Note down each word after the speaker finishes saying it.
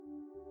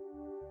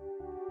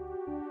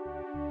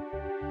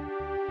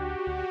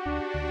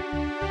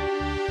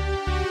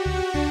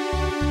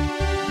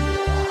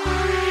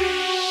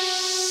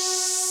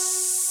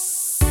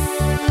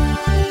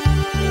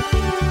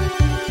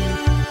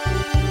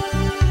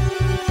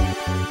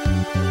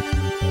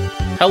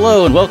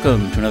Hello and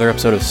welcome to another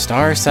episode of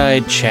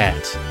Starside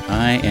Chat.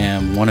 I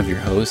am one of your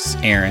hosts,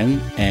 Aaron,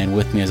 and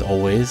with me as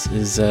always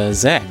is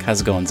Zach.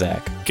 How's it going,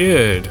 Zach?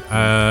 Good.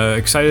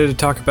 Excited to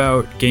talk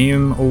about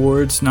Game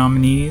Awards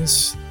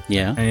nominees.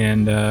 Yeah.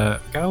 And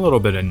got a little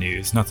bit of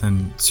news.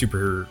 Nothing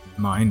super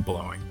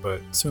mind-blowing, but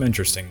some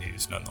interesting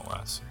news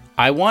nonetheless.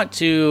 I want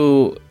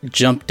to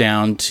jump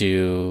down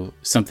to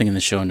something in the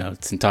show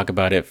notes and talk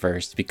about it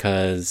first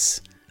because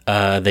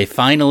they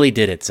finally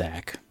did it,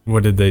 Zach.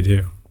 What did they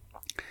do?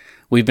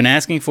 We've been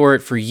asking for it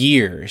for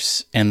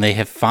years, and they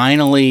have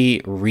finally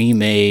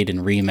remade and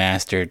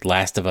remastered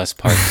Last of Us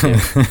Part 2.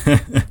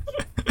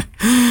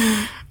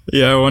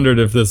 Yeah, I wondered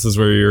if this is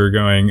where you were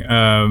going.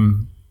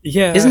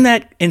 Yeah. Isn't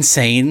that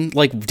insane?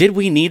 Like, did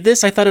we need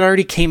this? I thought it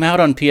already came out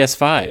on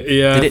PS5.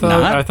 Yeah, did it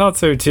not? I thought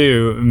so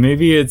too.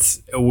 Maybe it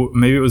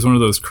was one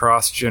of those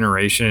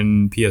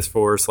cross-generation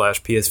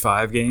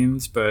PS4/PS5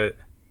 games, but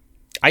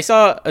I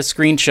saw a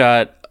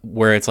screenshot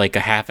where it's like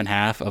a half and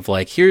half of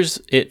like, here's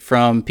it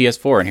from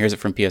PS4 and here's it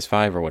from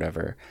PS5 or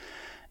whatever.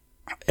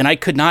 And I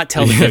could not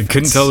tell the difference.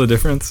 Couldn't tell the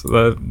difference?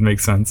 That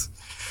makes sense.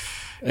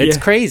 It's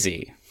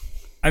crazy.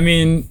 I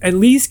mean, at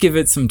least give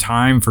it some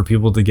time for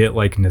people to get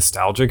like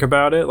nostalgic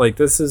about it. Like,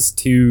 this is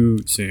too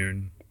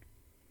soon.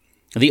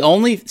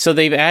 So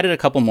they've added a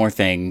couple more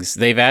things.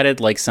 They've added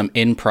like some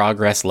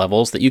in-progress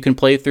levels that you can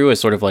play through as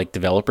sort of like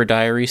developer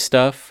diary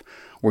stuff,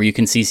 where you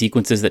can see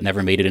sequences that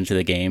never made it into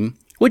the game,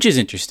 which is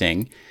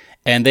interesting.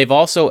 And they've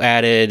also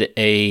added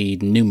a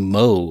new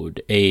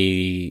mode,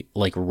 a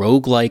like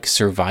roguelike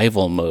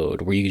survival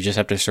mode, where you just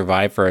have to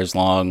survive for as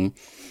long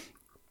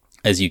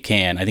as you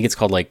can. I think it's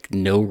called like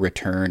No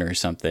Return or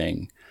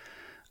something.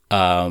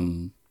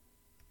 So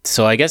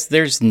I guess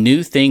there's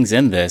new things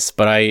in this,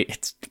 but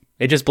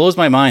it just blows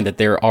my mind that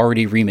they're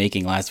already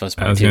remaking Last of Us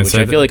Part 2, which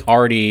I feel like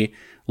already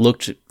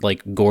looked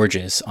like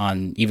gorgeous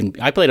on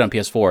I played it on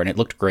PS4 and it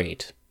looked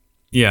great.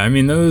 Yeah, I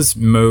mean, those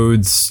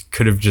modes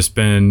could have just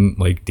been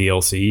like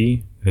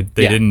DLC. They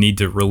didn't need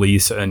to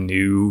release a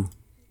new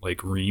like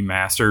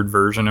remastered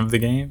version of the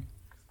game.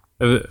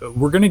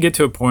 We're going to get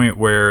to a point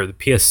where the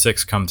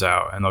PS6 comes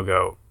out and they'll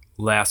go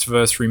Last of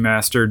Us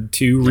Remastered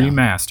 2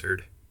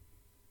 Remastered.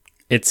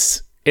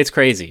 It's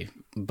crazy,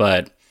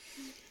 but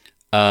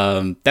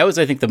that was,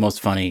 I think, the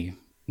most funny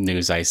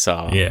news I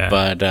saw. Yeah.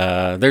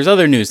 But there's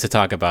other news to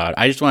talk about.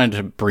 I just wanted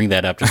to bring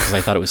that up just because I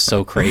thought it was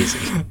so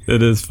crazy.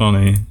 It is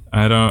funny.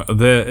 I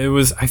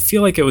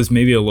feel like it was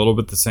maybe a little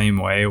bit the same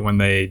way when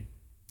they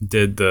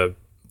did the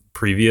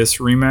previous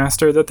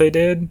remaster that they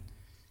did.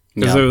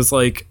 Because it was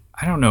like,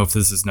 I don't know if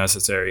this is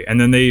necessary. And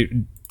then they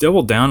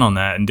doubled down on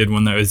that and did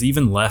one that was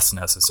even less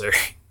necessary,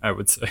 I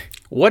would say.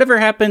 Whatever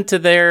happened to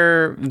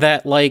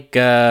that like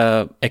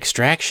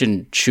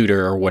extraction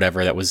shooter or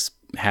whatever that was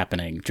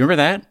happening? Do you remember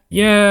that?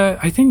 Yeah,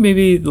 I think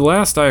maybe the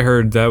last I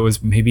heard that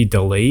was maybe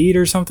delayed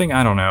or something.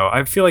 I don't know.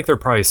 I feel like they're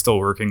probably still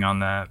working on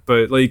that.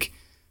 But like,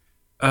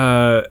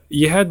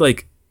 you had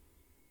like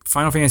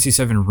Final Fantasy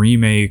VII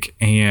Remake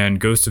and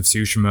Ghost of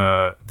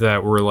Tsushima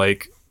that were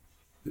like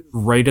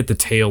right at the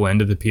tail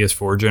end of the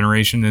PS4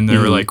 generation, and they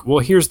were like, well,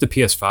 here's the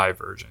PS5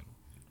 version.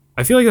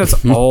 I feel like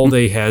that's all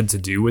they had to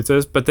do with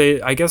this, but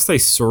I guess they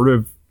sort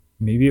of,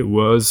 maybe it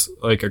was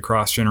like a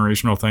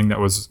cross-generational thing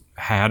that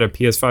had a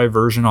PS5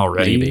 version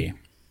already. Maybe.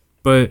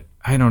 But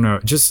I don't know.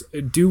 Just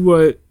do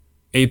what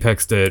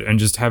Apex did and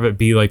just have it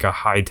be like a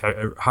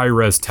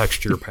high-res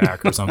texture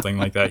pack or something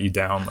like that you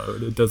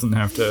download. It doesn't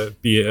have to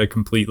be a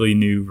completely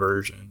new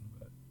version.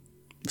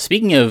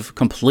 Speaking of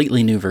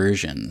completely new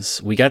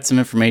versions, we got some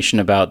information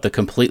about the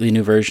completely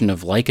new version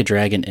of Like a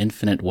Dragon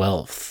Infinite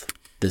Wealth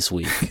this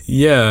week.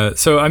 Yeah.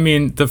 So, I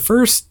mean, the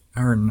first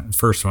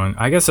one,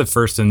 I guess at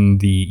first in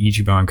the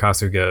Ichiban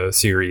Kasuga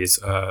series,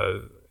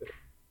 the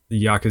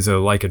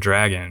Yakuza Like a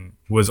Dragon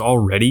was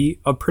already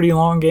a pretty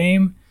long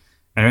game.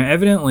 And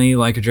evidently,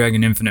 Like a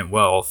Dragon Infinite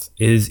Wealth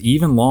is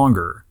even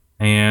longer.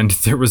 And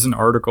there was an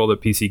article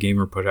that PC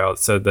Gamer put out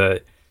that said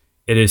that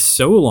it is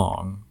so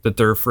long that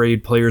they're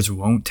afraid players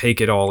won't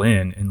take it all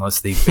in unless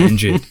they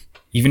binge it,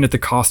 even at the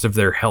cost of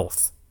their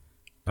health,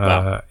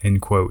 in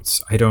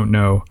quotes. I don't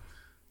know.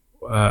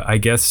 I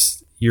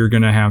guess you're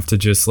going to have to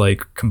just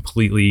like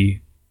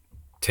completely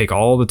take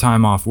all the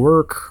time off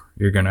work.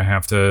 You're going to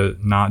have to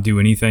not do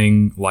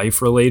anything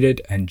life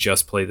related and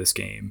just play this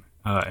game.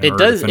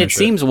 It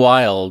seems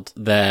wild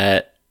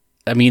that,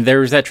 I mean, there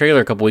was that trailer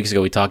a couple weeks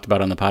ago we talked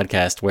about on the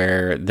podcast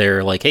where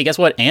they're like, hey, guess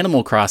what?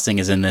 Animal Crossing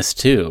is in this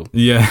too.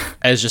 Yeah.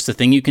 As just a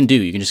thing you can do.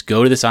 You can just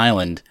go to this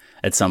island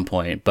at some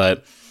point.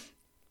 But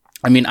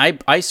I mean,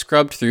 I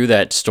scrubbed through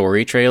that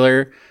story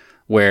trailer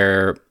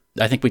where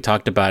I think we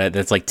talked about it.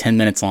 That's like 10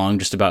 minutes long,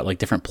 just about like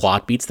different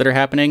plot beats that are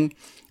happening.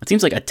 It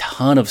seems like a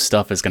ton of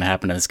stuff is going to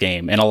happen in this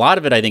game. And a lot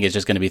of it, I think, is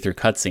just going to be through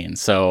cutscenes.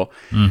 So,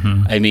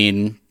 I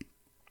mean,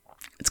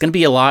 it's going to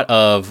be a lot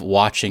of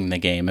watching the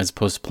game as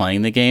opposed to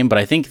playing the game, but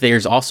I think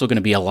there's also going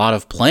to be a lot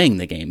of playing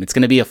the game. It's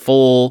going to be a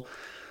full,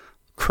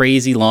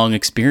 crazy long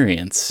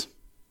experience.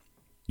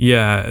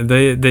 Yeah,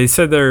 they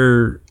said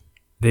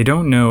they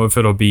don't know if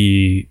it'll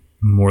be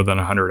more than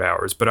 100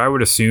 hours, but I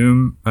would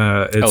assume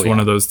it's one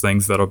of those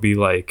things that'll be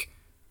like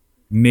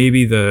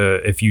maybe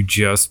if you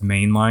just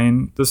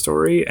mainline the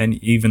story and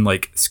even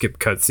like skip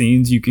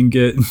cutscenes, you can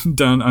get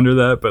done under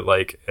that. But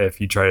like if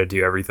you try to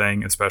do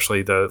everything,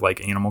 especially the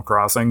like Animal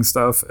Crossing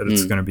stuff,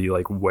 it's going to be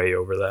like way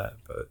over that.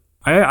 But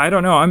I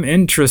don't know. I'm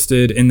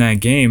interested in that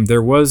game.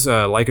 There was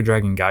Like a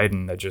Dragon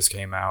Gaiden that just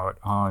came out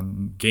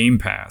on Game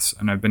Pass,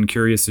 and I've been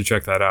curious to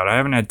check that out. I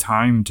haven't had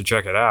time to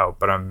check it out,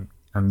 but I'm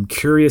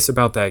curious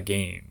about that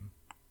game.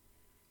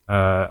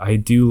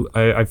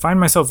 I find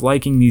myself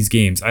liking these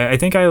games. I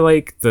think I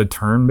like the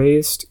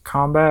turn-based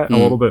combat a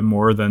little bit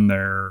more than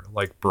their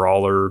like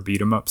brawler beat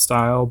 'em up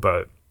style,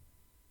 but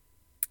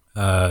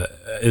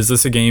is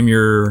this a game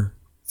you're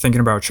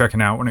thinking about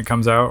checking out when it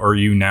comes out, or are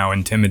you now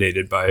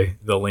intimidated by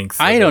the length?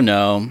 I don't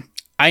know.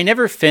 I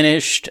never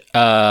finished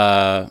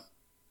what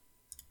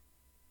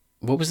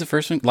was the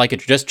first one? Like a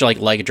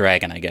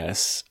Dragon, I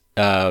guess.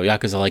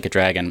 Yakuza Like a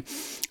Dragon.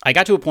 I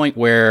got to a point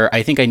where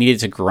I think I needed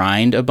to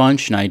grind a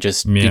bunch, and I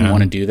just didn't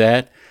want to do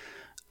that.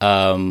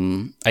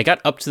 I got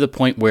up to the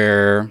point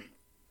where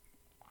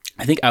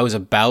I think I was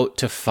about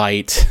to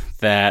fight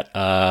that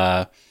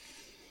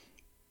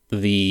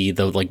the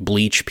like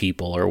Bleach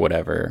people or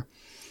whatever.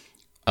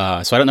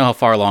 So I don't know how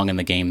far along in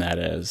the game that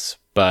is,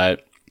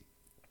 but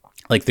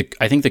like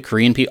I think the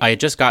Korean people. I had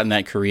just gotten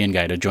that Korean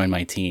guy to join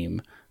my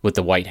team with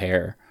the white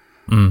hair.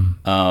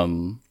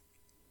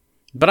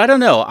 But I don't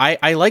know.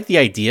 I like the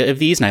idea of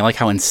these, and I like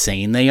how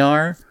insane they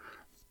are.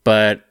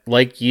 But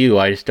like you,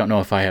 I just don't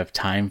know if I have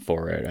time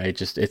for it.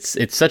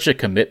 It's such a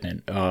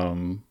commitment.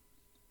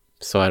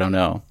 So I don't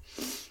know.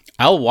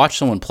 I'll watch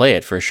someone play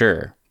it for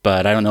sure,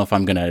 but I don't know if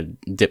I'm gonna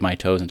dip my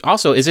toes in.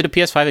 Also, is it a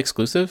PS5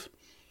 exclusive?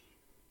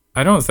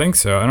 I don't think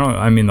so.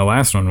 I mean, the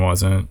last one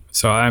wasn't.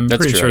 So I'm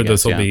pretty sure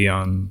this will be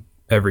on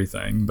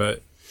everything,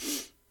 but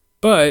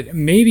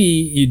maybe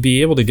you'd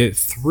be able to get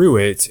through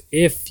it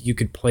if you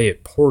could play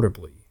it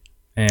portably.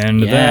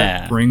 And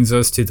that brings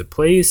us to the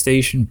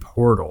PlayStation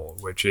Portal,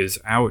 which is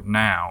out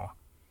now.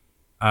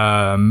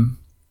 And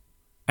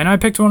I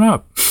picked one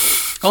up.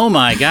 Oh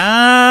my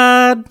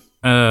god.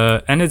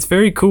 And it's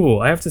very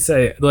cool. I have to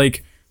say,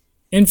 like,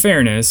 in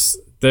fairness,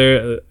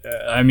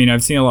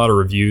 I've seen a lot of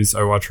reviews.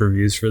 I watch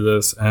reviews for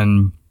this,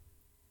 and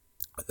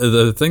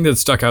the thing that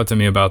stuck out to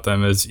me about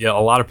them is, a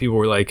lot of people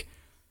were like,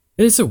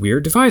 it's a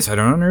weird device. I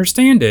don't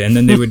understand it. And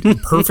then they would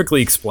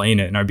perfectly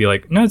explain it. And I'd be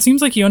like, no, it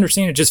seems like you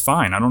understand it just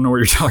fine. I don't know what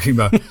you're talking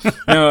about.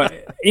 Now,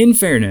 in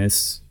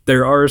fairness,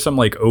 there are some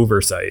like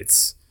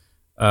oversights.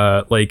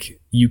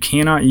 Like you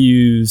cannot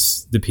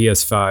use the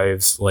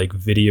PS5's like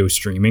video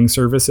streaming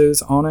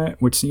services on it,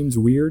 which seems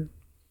weird.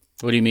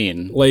 What do you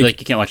mean?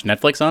 Like you can't watch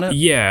Netflix on it?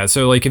 Yeah.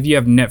 So like if you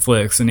have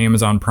Netflix and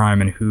Amazon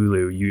Prime and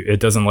Hulu, it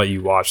doesn't let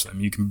you watch them.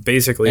 You can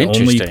basically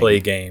only play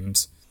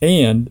games.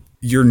 And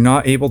you're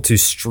not able to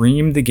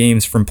stream the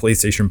games from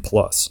PlayStation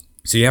Plus.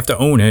 So you have to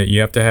own it. You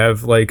have to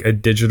have like a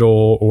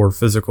digital or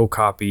physical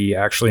copy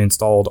actually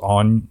installed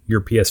on your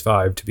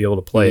PS5 to be able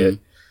to play it.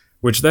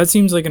 Which that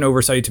seems like an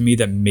oversight to me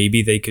that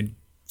maybe they could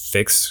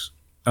fix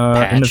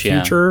in the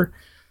future.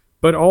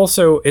 But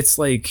also it's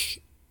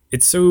like,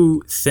 it's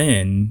so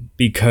thin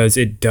because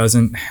it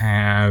doesn't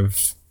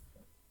have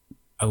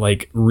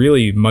like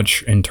really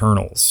much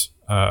internals.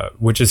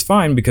 Which is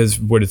fine because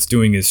what it's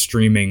doing is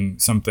streaming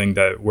something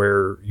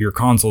where your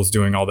console's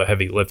doing all the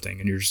heavy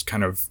lifting and you're just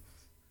kind of,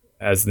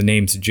 as the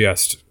name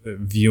suggests,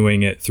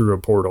 viewing it through a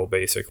portal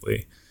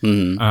basically.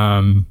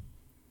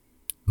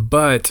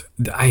 But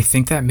I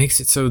think that makes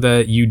it so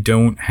that you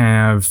don't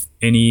have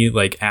any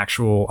like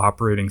actual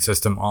operating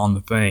system on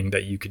the thing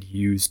that you could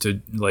use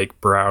to like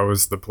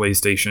browse the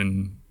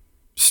PlayStation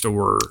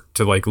store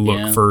to like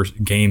look for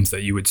games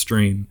that you would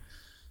stream.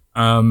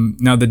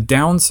 Now the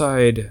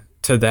downside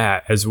to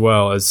that, as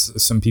well as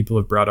some people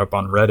have brought up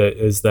on Reddit,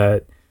 is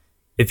that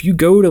if you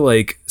go to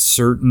like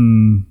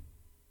certain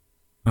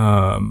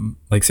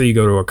like say you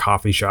go to a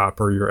coffee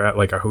shop or you're at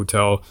like a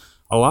hotel,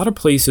 a lot of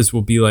places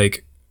will be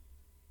like,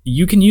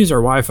 you can use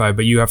our Wi-Fi,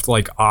 but you have to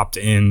like opt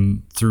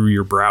in through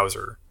your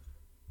browser,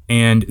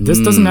 and this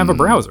doesn't have a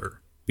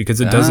browser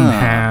because it doesn't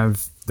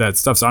have that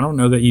stuff, so I don't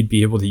know that you'd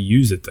be able to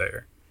use it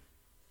there.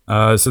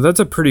 So that's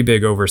a pretty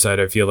big oversight.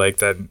 I feel like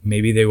that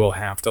maybe they will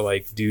have to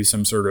like do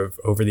some sort of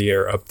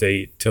over-the-air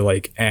update to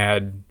like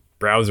add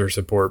browser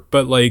support.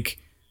 But like,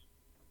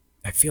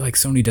 I feel like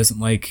Sony doesn't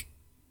like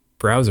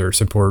browser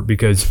support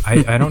because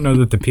I don't know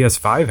that the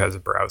PS5 has a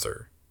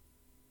browser.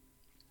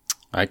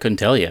 I couldn't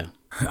tell you.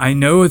 I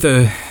know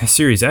the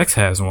Series X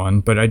has one,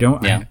 but I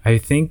don't. Yeah. I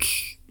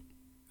think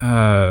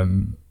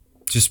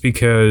just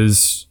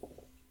because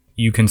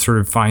you can sort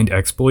of find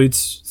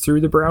exploits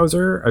through the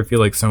browser, I feel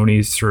like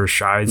Sony sort of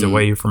shies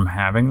away from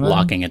having them.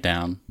 Locking it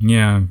down.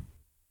 Yeah.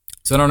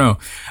 So I don't know.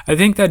 I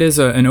think that is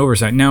an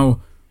oversight.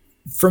 Now,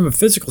 from a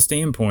physical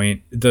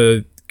standpoint,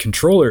 the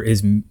controller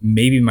is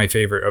maybe my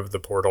favorite of the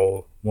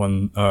portable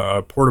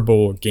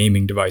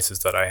gaming devices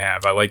that I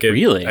have. I like it.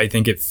 Really? I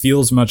think it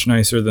feels much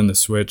nicer than the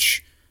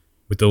Switch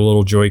with the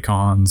little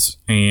Joy-Cons,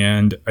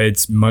 and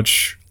it's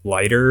much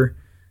lighter.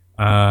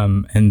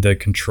 And the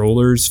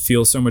controllers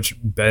feel so much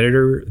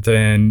better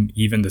than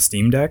even the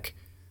Steam Deck.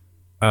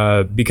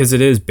 because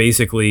it is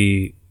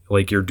basically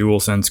like your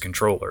DualSense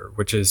controller,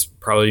 which is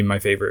probably my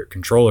favorite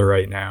controller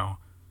right now.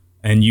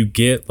 And you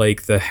get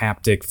like the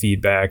haptic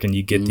feedback and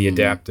you get the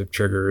adaptive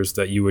triggers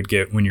that you would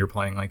get when you're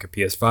playing like a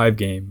PS5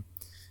 game.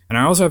 And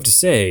I also have to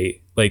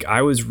say, like, I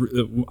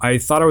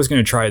thought I was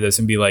going to try this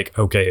and be like,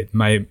 okay,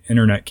 my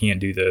internet can't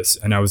do this,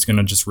 and I was going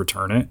to just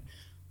return it.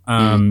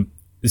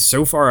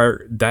 So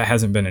far, that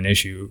hasn't been an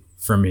issue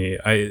for me.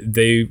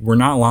 They were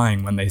not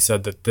lying when they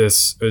said that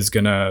this is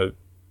going to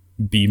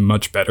be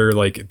much better.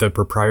 Like, the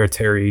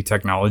proprietary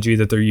technology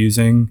that they're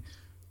using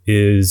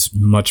is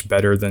much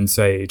better than,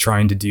 say,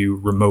 trying to do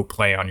remote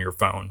play on your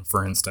phone,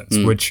 for instance,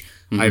 which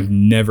I've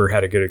never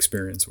had a good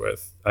experience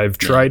with. I've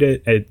tried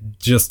it. It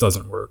just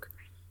doesn't work.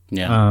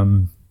 Yeah.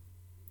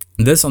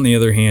 This, on the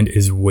other hand,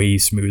 is way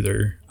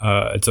smoother.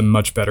 It's a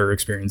much better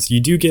experience.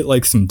 You do get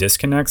like some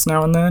disconnects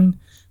now and then,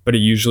 but it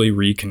usually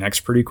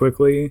reconnects pretty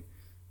quickly.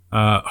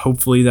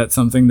 Hopefully that's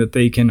something that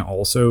they can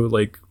also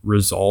like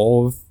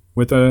resolve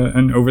with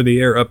an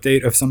over-the-air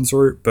update of some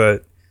sort,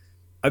 but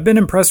I've been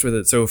impressed with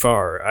it so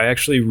far. I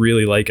actually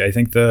really like it. I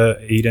think the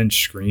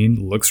 8-inch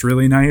screen looks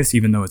really nice,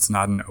 even though it's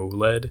not an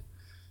OLED.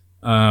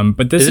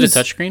 But this is it a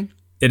touchscreen?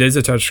 It is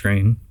a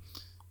touchscreen.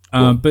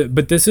 Cool.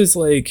 But this is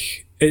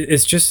like,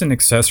 it's just an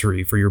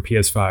accessory for your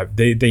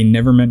PS5. They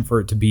never meant for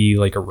it to be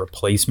like a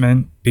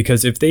replacement,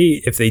 because if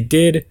they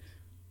did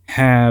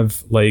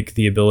have like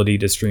the ability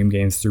to stream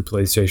games through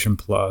PlayStation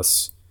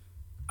Plus,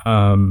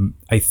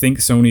 I think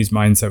Sony's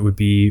mindset would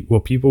be, well,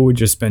 people would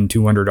just spend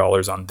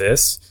 $200 on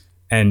this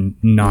and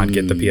not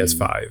get the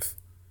PS5.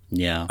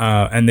 Yeah.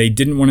 And they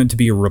didn't want it to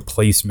be a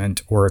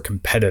replacement or a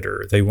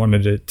competitor. They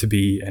wanted it to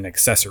be an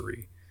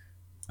accessory.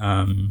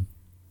 And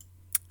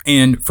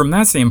from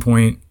that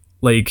standpoint,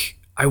 like,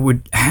 I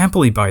would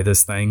happily buy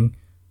this thing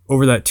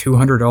over that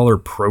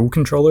 $200 Pro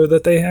controller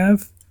that they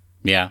have.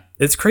 Yeah.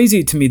 It's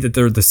crazy to me that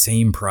they're the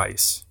same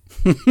price.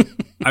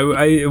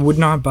 I would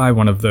not buy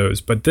one of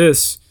those, but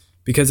this,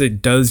 because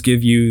it does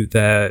give you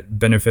that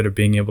benefit of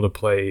being able to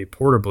play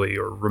portably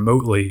or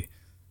remotely,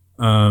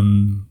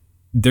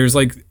 there's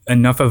like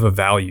enough of a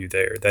value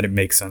there that it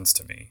makes sense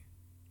to me.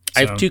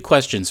 So, I have 2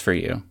 questions for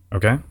you.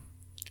 Okay.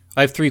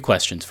 I have 3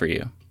 questions for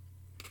you.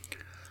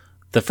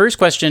 The first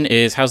question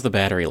is, how's the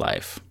battery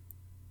life?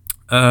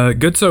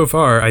 Good so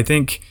far. I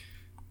think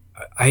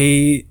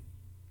I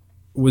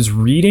was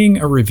reading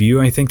a review.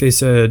 I think they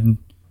said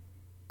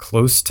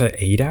close to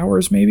 8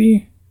 hours,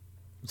 maybe.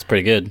 It's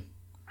pretty good.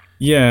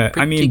 Yeah,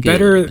 I mean,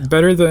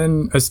 better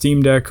than a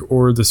Steam Deck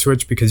or the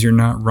Switch, because you're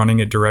not running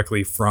it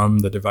directly from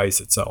the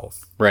device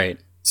itself. Right.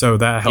 So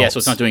that helps. Yeah, so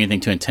it's not doing anything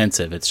too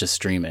intensive. It's just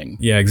streaming.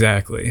 Yeah,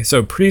 exactly.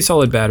 So pretty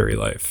solid battery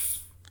life.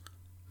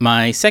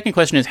 My second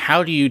question is,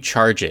 how do you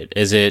charge it?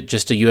 Is it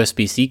just a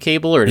USB-C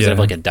cable, or does it have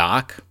like a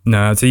dock?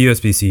 No, it's a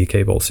USB-C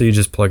cable. So you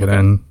just plug it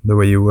in the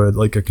way you would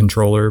like a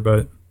controller.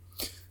 But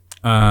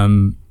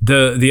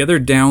the other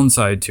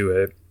downside to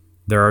it,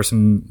 there are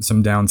some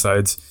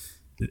downsides,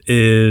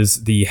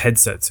 is the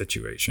headset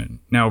situation.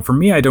 Now, for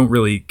me, I don't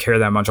really care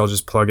that much. I'll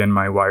just plug in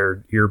my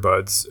wired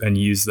earbuds and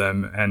use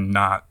them and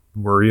not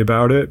worry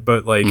about it.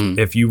 But like,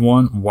 if you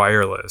want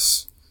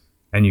wireless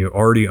and you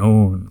already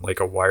own like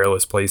a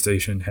wireless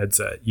PlayStation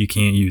headset, you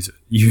can't use it.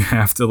 You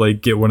have to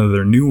like get one of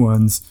their new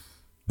ones.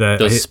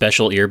 Those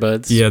special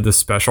earbuds? Yeah, the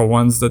special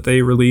ones that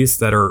they release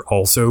that are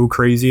also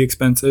crazy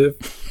expensive.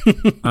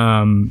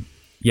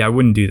 Yeah, I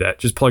wouldn't do that.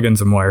 Just plug in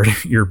some wired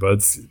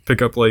earbuds.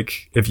 Pick up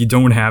like, if you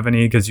don't have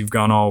any because you've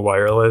gone all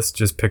wireless,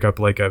 just pick up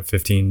like a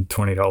 $15,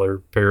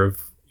 $20 pair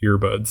of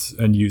earbuds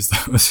and use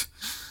those.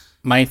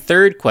 My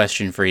third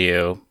question for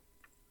you,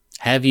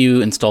 have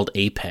you installed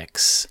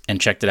Apex and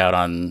checked it out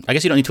on... I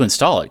guess you don't need to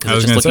install it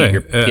because it's just looking at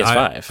your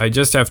PS5. I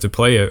just have to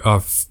play it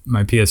off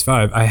my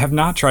PS5. I have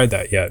not tried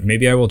that yet.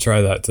 Maybe I will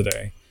try that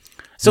today.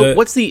 So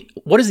what is the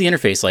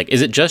interface like?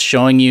 Is it just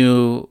showing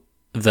you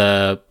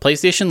the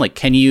PlayStation? Like,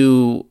 can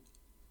you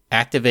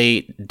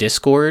activate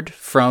Discord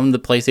from the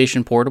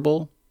PlayStation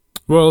Portable?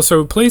 Well,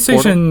 so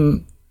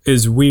PlayStation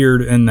is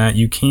weird in that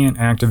you can't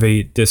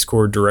activate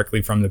Discord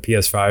directly from the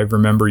PS5.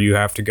 Remember, you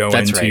have to go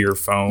into your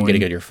phone. You gotta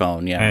go to your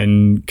phone, yeah,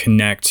 and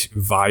connect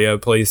via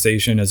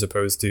PlayStation as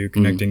opposed to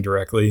connecting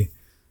directly.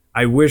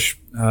 I wish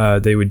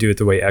they would do it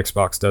the way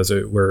Xbox does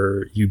it,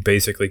 where you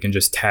basically can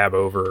just tab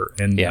over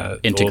and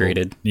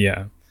integrated.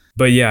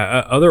 But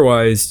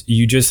otherwise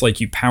you just like,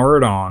 you power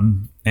it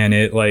on and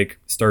it like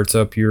starts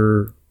up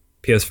your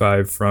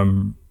PS5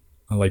 from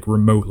like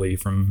remotely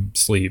from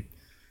sleep,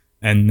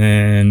 and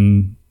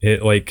then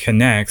it like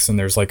connects and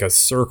there's like a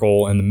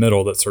circle in the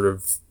middle that sort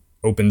of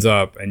opens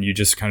up and you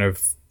just kind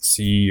of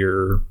see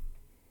your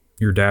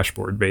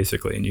dashboard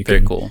basically, and you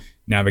can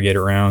navigate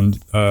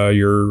around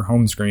your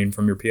home screen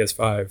from your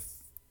PS5,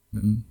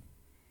 and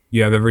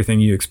you have everything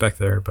you expect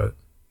there. But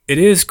it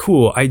is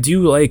cool. I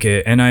do like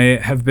it, and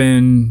I have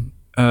been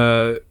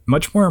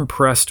much more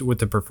impressed with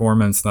the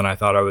performance than I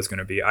thought I was going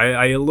to be.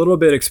 I a little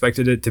bit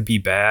expected it to be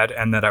bad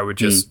and that I would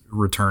just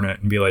return it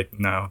and be like,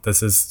 no,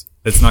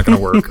 it's not going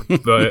to work.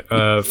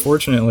 But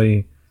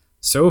fortunately,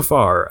 so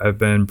far, I've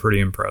been pretty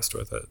impressed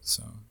with it.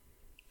 So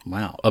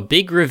Wow, a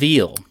big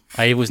reveal.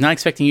 I was not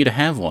expecting you to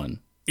have one.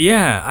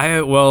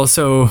 Yeah,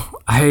 so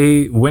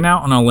I went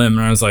out on a limb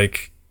and I was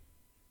like,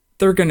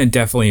 they're gonna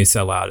definitely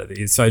sell out of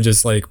these. So I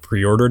just like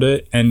pre-ordered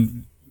it,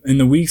 and in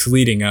the weeks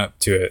leading up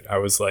to it, I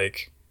was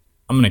like,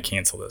 I'm gonna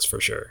cancel this for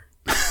sure.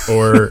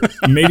 Or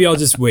maybe I'll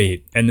just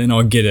wait and then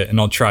I'll get it and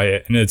I'll try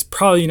it, and it's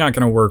probably not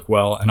gonna work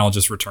well and I'll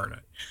just return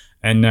it.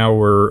 And now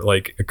we're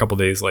like a couple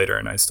days later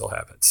and I still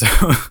have it. So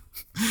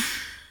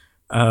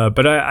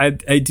but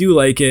I do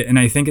like it, and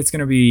I think it's going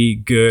to be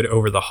good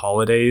over the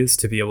holidays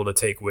to be able to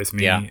take with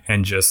me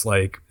and just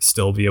like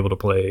still be able to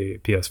play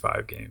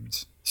PS5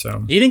 games. So,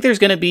 do you think there's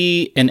going to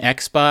be an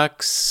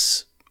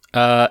Xbox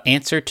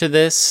answer to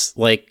this?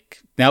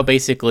 Like, now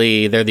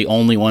basically they're the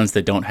only ones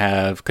that don't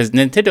have, because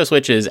Nintendo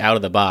Switch is out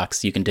of the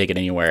box, you can take it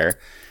anywhere,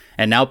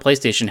 and now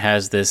PlayStation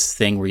has this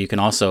thing where you can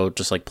also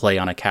just like play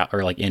on a couch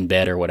or like in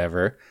bed or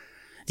whatever.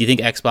 Do you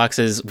think Xbox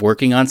is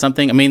working on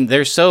something? I mean,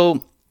 they're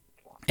so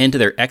into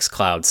their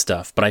xCloud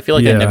stuff, but I feel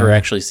like I never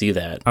actually see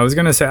that. I was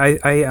gonna say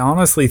I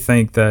honestly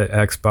think that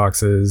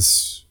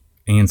Xbox's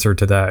answer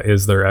to that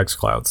is their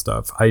xCloud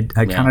stuff. I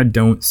kind of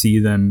don't see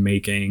them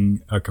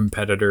making a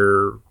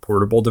competitor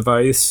portable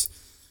device.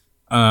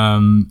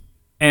 And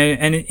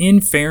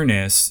in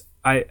fairness,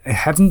 I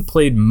haven't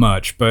played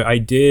much, but I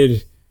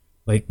did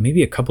like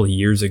maybe a couple of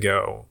years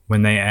ago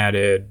when they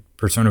added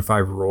Persona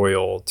 5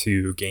 Royal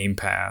to Game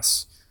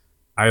Pass.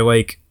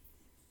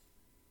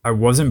 I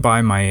wasn't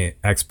by my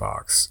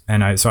Xbox,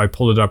 and so I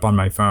pulled it up on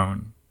my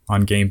phone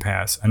on Game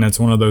Pass, and it's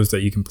one of those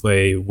that you can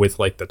play with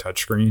like the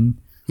touchscreen.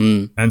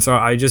 And so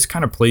I just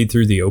kind of played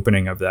through the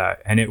opening of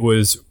that, and it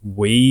was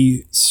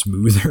way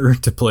smoother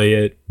to play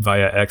it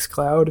via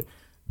xCloud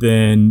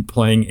than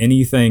playing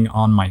anything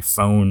on my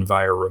phone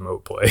via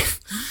remote play.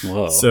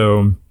 Whoa.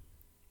 So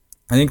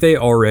I think they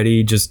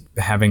already, just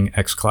having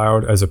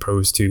xCloud as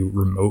opposed to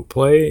remote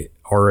play,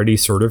 already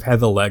sort of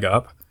had the leg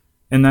up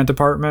in that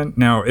department.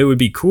 Now, it would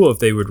be cool if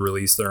they would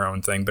release their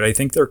own thing, but I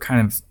think they're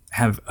kind of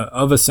have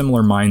a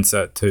similar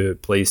mindset to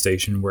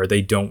PlayStation, where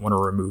they don't want to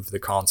remove the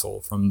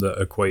console from the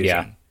equation.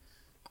 Yeah.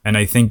 And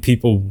I think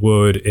people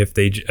would, if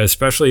they,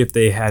 especially if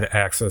they had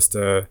access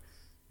to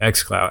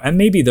xCloud, and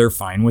maybe they're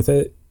fine with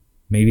it.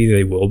 Maybe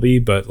they will be,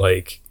 but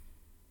like,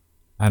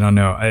 I don't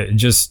know.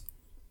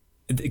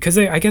 Because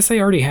I guess they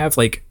already have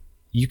like,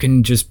 you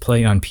can just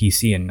play on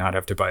PC and not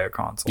have to buy a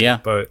console. Yeah,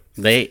 but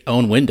they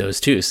own Windows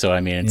too, so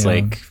I mean, it's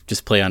like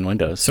just play on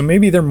Windows. So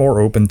maybe they're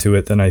more open to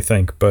it than I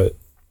think, but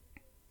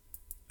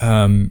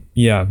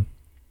yeah,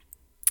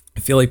 I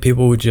feel like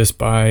people would just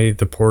buy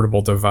the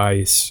portable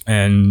device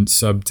and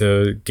sub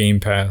to Game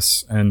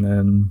Pass, and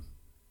then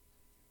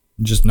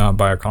just not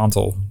buy a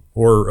console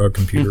or a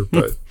computer.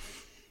 But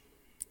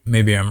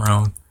maybe I'm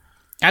wrong.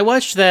 I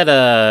watched that.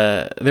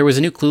 There was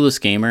a new Clueless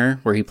Gamer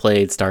where he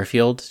played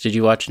Starfield. Did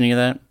you watch any of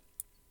that?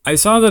 I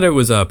saw that it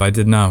was up. I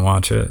did not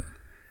watch it.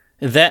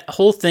 That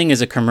whole thing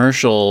is a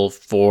commercial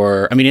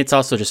for, I mean, it's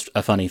also just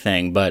a funny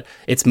thing, but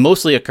it's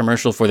mostly a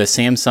commercial for the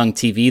Samsung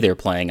TV they're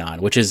playing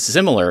on, which is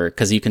similar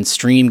because you can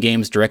stream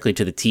games directly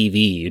to the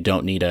TV. You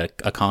don't need a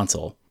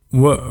console.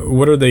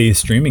 What are they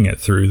streaming it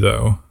through,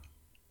 though?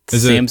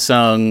 Is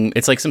Samsung,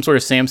 it's like some sort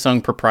of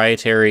Samsung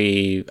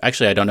proprietary,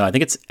 actually, I don't know. I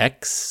think it's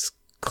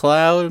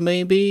xCloud,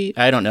 maybe?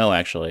 I don't know,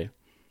 actually.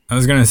 I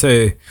was going to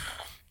say,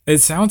 it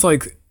sounds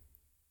like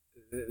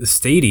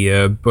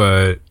Stadia,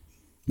 but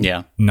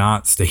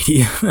not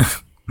Stadia.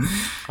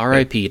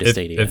 R.I.P. to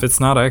Stadia. If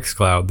it's not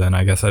xCloud, then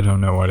I guess I don't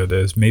know what it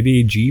is.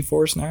 Maybe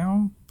GeForce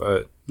Now,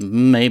 but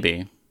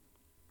maybe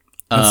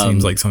that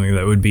seems like something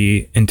that would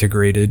be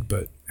integrated,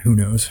 but who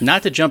knows?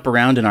 Not to jump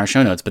around in our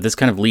show notes, but this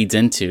kind of leads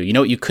into, you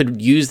know what you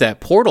could use that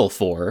portal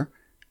for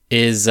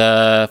is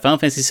Final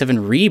Fantasy VII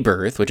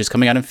Rebirth, which is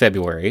coming out in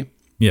February.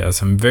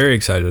 Yes, I'm very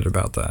excited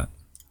about that.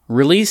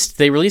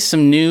 They released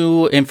some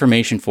new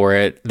information for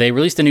it. They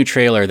released a new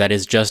trailer that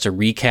is just a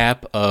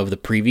recap of the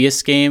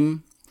previous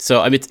game.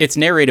 So I mean, it's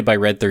narrated by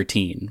Red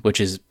 13,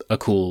 which is a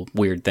cool,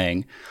 weird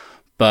thing.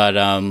 But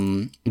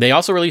they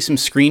also released some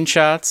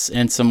screenshots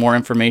and some more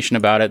information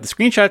about it. The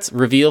screenshots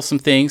reveal some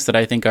things that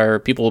I think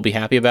people will be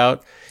happy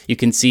about. You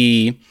can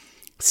see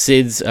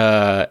Cid's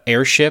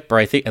airship, or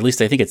at least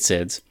I think it's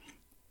Cid's.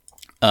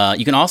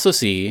 You can also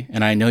see,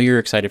 and I know you're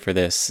excited for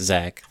this,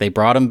 Zach, they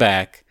brought him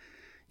back.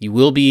 You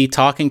will be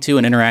talking to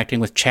and interacting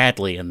with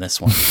Chadley in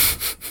this one.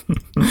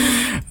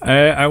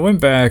 I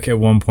went back at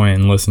one point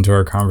and listened to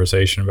our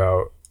conversation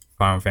about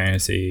Final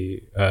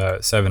Fantasy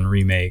VII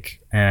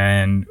Remake,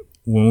 and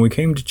when we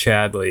came to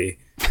Chadley,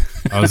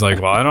 I was like,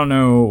 well, I don't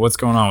know what's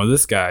going on with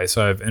this guy,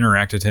 so I've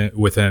interacted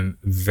with him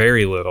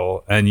very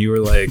little, and you were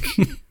like,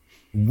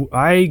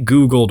 I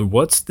Googled,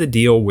 what's the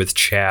deal with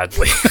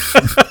Chadley?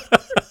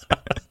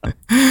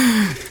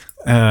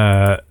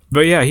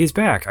 But yeah, he's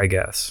back, I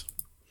guess.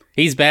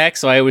 He's back,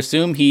 so I would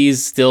assume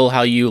he's still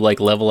how you like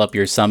level up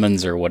your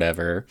summons or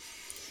whatever.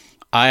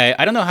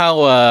 I don't know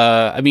how.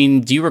 I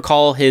mean, do you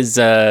recall his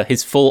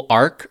full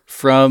arc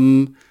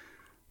from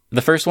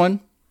the first one?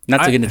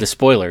 Not to get into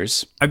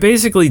spoilers. I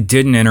basically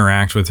didn't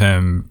interact with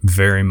him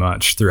very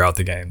much throughout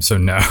the game, so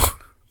no.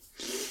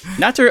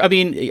 Not to, I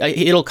mean,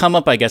 it'll come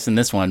up, I guess, in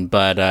this one,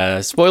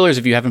 but spoilers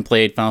if you haven't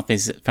played Final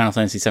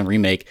Fantasy VII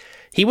Remake,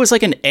 he was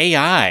like an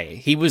AI.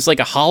 He was like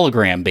a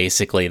hologram,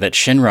 basically, that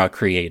Shinra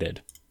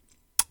created.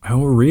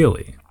 Oh,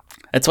 really?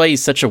 That's why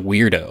he's such a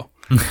weirdo.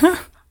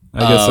 I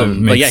guess that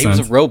makes but yeah, sense.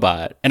 he was a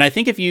robot. And I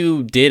think if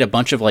you did a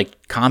bunch of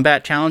like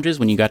combat challenges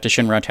when you got to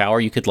Shinra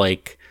Tower, you could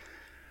like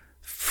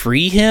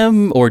free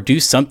him or do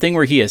something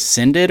where he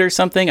ascended or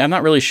something. I'm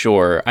not really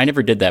sure. I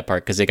never did that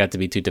part because it got to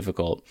be too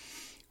difficult.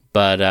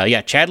 But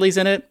yeah, Chadley's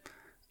in it.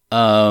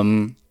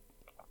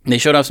 They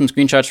showed off some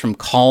screenshots from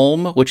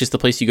Calm, which is the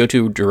place you go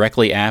to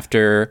directly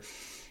after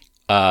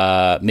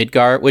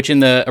Midgar, which in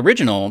the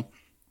original,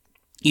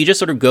 you just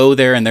sort of go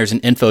there and there's an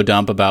info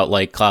dump about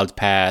like Cloud's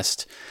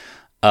past.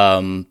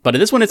 But in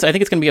this one, I think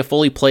it's going to be a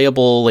fully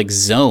playable like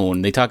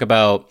zone. They talk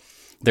about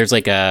there's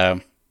like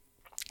an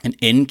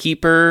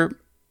innkeeper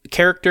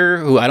character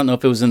who I don't know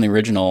if it was in the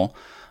original,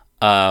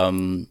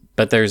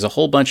 but there's a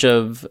whole bunch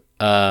of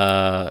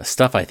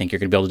stuff I think you're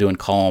going to be able to do in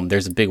Calm.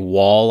 There's a big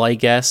wall, I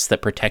guess,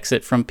 that protects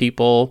it from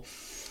people.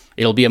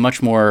 It'll be a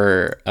much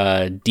more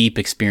deep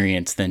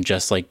experience than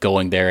just like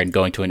going there and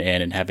going to an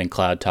inn and having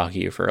Cloud talk to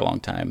you for a long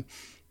time.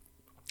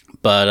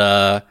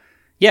 But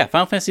yeah,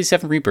 Final Fantasy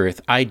VII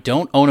Rebirth. I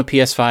don't own a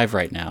PS5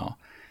 right now,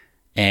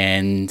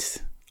 and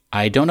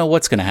I don't know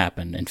what's going to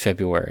happen in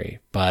February,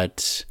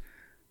 but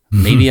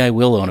maybe I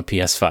will own a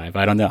PS5.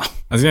 I don't know.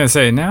 I was going to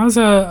say, now's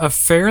a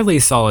fairly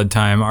solid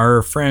time.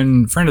 Our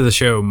friend of the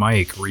show,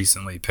 Mike,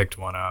 recently picked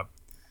one up.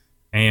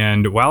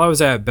 And while I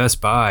was at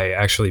Best Buy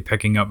actually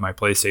picking up my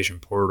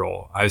PlayStation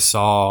Portal, I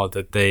saw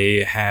that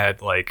they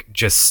had like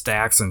just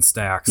stacks and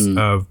stacks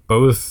of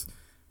both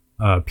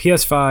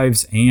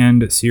PS5s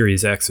and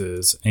Series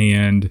X's,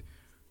 and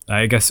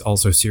I guess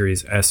also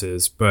Series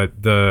S's, but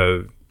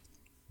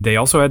they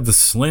also had the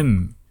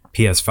slim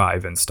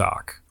PS5 in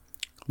stock.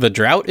 The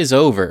drought is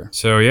over.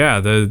 So yeah,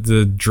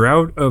 the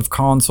drought of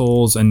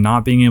consoles and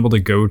not being able to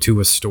go to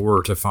a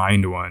store to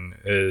find one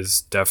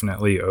is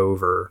definitely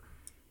over.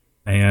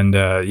 And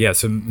yeah,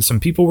 some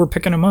people were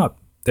picking them up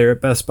there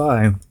at Best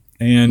Buy,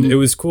 and it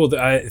was cool.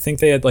 I think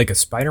they had like a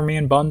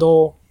Spider-Man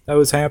bundle that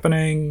was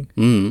happening.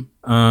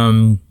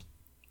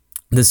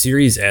 The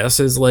Series S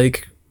is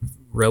like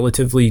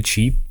relatively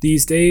cheap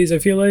these days, I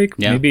feel like.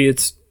 Yeah. Maybe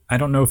I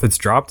don't know if it's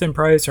dropped in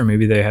price or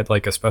maybe they had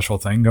like a special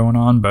thing going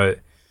on, but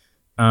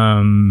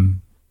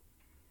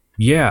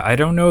yeah, I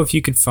don't know if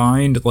you could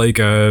find like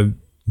a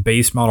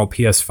base model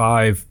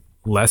PS5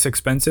 less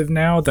expensive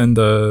now than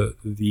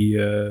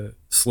the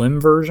slim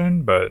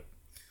version, but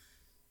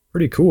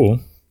pretty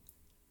cool.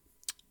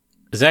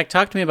 Zach,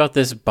 talk to me about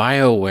this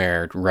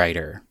BioWare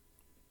writer.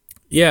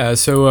 Yeah,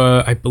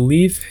 so I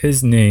believe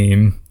his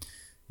name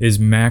is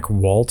Mac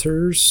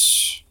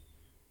Walters.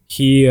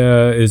 He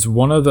is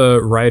one of the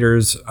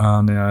writers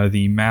on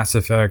the Mass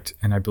Effect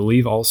and I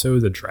believe also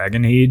the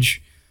Dragon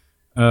Age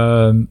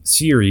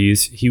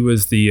series. He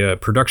was the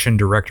production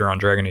director on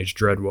Dragon Age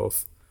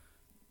Dreadwolf.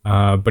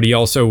 But he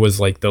also was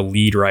like the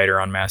lead writer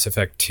on Mass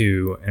Effect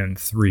 2 and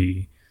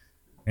 3.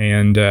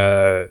 And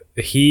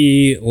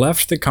he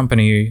left the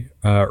company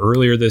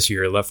earlier this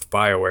year, left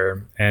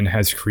BioWare, and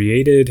has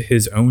created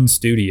his own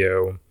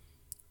studio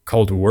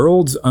called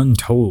Worlds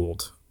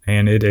Untold.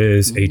 And it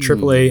is a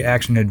AAA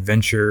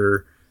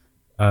action-adventure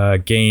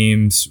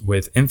games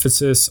with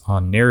emphasis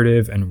on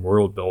narrative and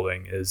world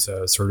building is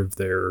sort of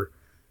their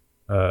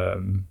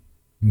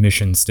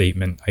mission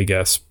statement, I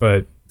guess.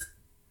 But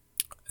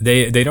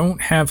they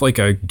don't have like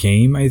a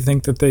game, I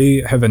think, that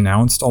they have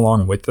announced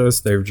along with this.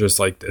 They're just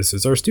like, this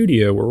is our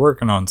studio, we're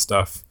working on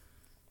stuff.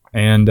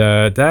 And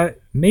that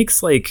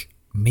makes like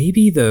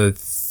maybe the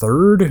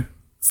third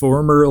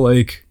former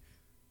like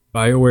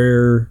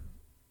BioWare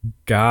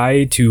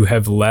guy to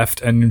have left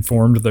and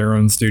formed their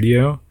own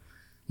studio.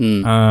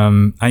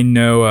 I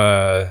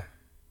know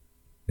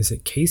is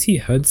it Casey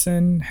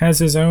Hudson has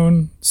his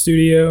own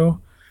studio,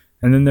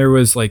 and then there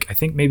was like I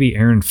think maybe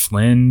Aaron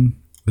Flynn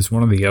was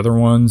one of the other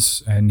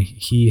ones, and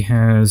he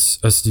has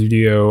a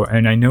studio,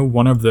 and I know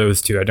one of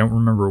those two, I don't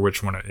remember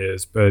which one it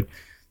is, but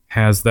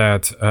has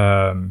that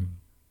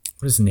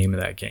what is the name of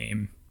that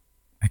game?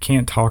 I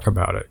can't talk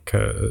about it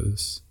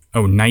because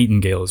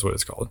Nightingale is what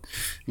it's called.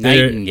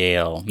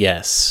 Nightingale,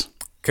 yes.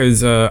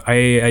 Because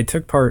I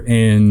took part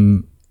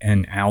in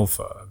an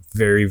alpha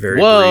very, very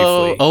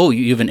Whoa. briefly. Oh,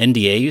 you have an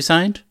NDA you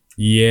signed?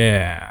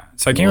 Yeah.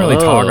 So I can't really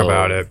talk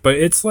about it, but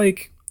it's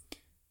like,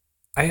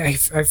 I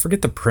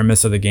forget the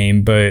premise of the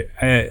game, but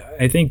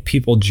I think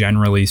people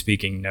generally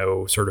speaking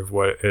know sort of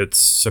what it's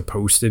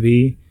supposed to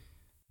be.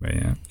 But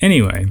yeah.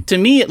 Anyway. To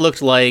me, it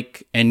looked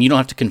like, and you don't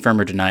have to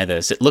confirm or deny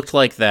this, it looked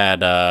like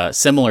that,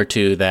 similar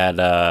to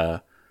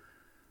that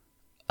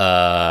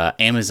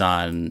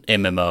Amazon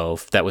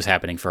MMO that was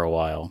happening for a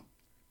while.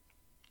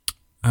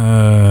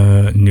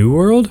 New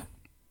World?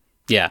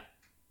 Yeah.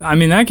 I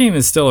mean, that game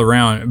is still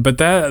around, but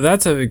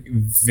that's a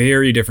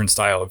very different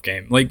style of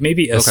game. Like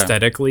maybe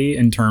aesthetically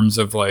in terms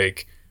of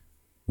like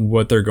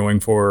what they're going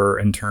for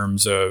in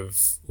terms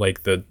of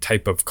like the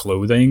type of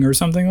clothing or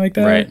something like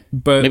that. Right.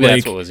 But maybe like,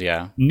 that's what was,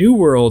 yeah. New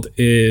World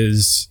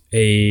is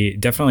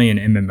definitely an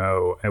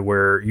MMO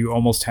where you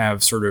almost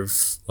have sort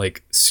of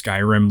like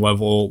Skyrim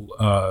level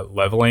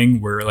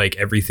leveling, where like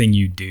everything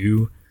you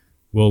do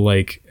will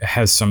like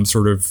has some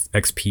sort of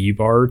XP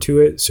bar to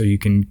it, so you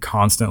can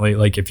constantly,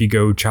 like, if you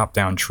go chop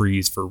down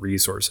trees for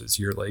resources,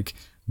 you're like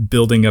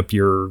building up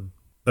your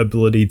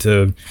ability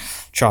to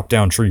chop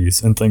down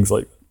trees and things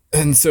like that.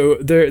 And so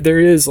there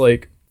is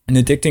like an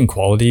addicting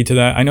quality to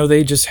that. I know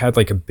they just had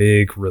like a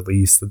big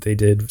release that they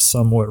did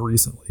somewhat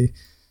recently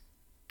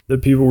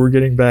that people were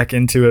getting back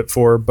into it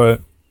for, but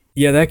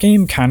yeah, that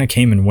game kind of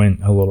came and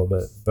went a little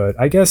bit. But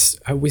I guess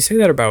we say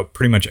that about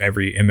pretty much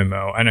every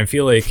MMO, and I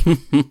feel like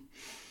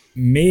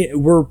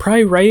we're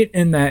probably right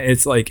in that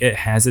it's like it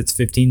has its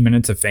 15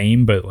 minutes of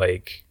fame, but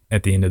like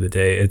at the end of the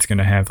day, it's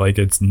gonna have like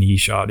its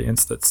niche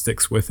audience that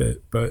sticks with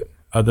it. But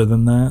other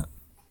than that,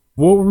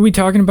 what were we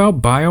talking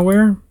about?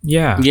 BioWare?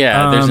 Yeah.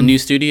 Yeah, there's a new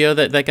studio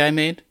that guy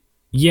made.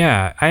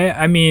 Yeah,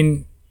 I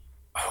mean,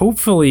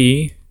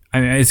 hopefully,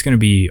 it's going to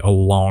be a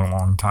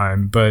long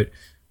time, but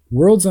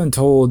Worlds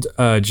Untold,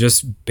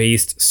 just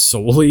based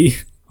solely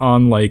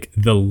on like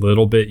the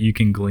little bit you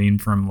can glean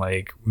from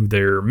like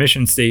their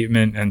mission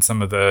statement and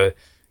some of the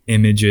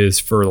images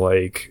for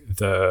like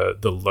the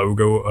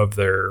logo of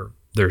their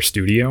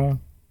studio,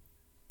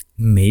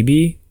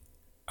 maybe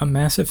a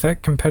Mass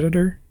Effect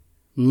competitor.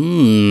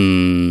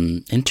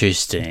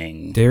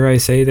 Interesting. Dare I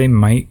say they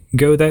might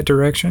go that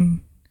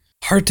direction?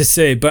 Hard to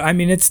say, but I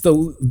mean, it's the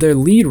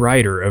lead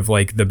writer of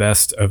like the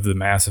best of the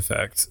Mass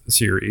Effect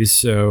series,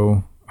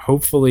 so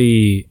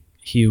hopefully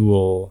he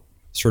will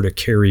sort of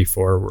carry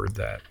forward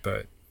that,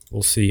 but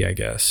we'll see, I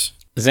guess.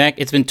 Zach,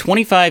 it's been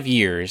 25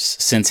 years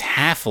since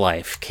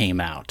Half-Life came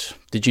out.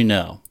 Did you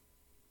know?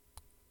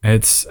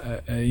 It's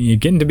you're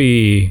getting to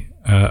be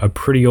a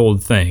pretty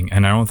old thing,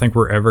 and I don't think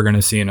we're ever going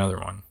to see another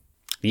one.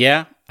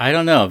 Yeah, I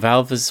don't know.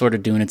 Valve is sort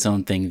of doing its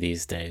own thing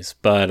these days.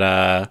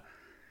 But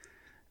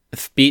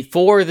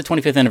before the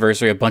 25th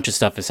anniversary, a bunch of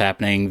stuff is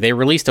happening. They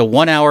released a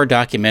 1-hour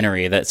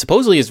documentary that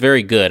supposedly is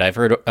very good. I've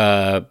heard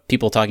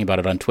people talking about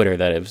it on Twitter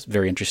that it was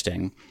very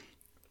interesting.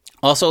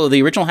 Also,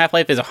 the original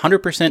Half-Life is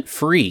 100%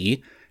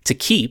 free to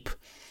keep,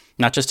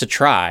 not just to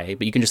try,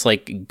 but you can just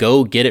like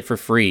go get it for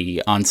free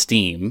on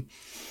Steam.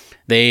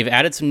 They've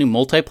added some new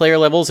multiplayer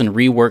levels and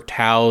reworked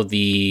how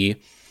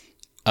the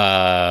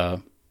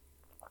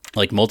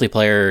like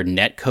multiplayer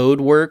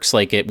netcode works.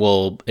 Like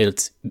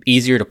it's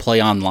easier to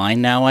play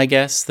online now, I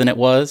guess, than it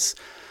was.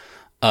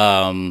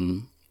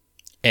 And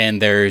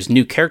there's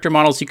new character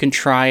models you can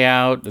try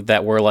out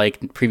that were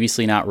like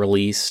previously not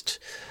released.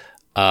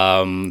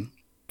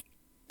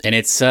 And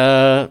it's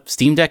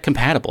Steam Deck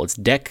compatible. It's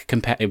deck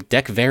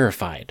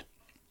verified.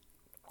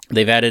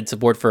 They've added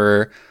support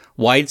for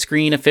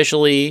widescreen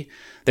officially.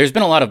 There's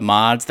been a lot of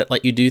mods that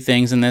let you do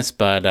things in this,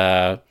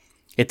 but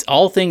it's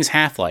all things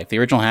Half-Life, the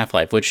original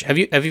Half-Life. Which have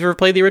you ever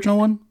played the original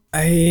one?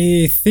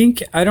 I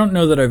don't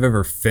know that I've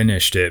ever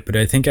finished it, but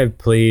I think I've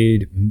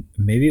played,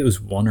 maybe it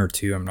was 1 or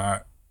 2. I'm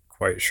not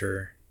quite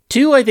sure.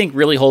 2, I think,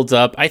 really holds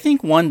up. I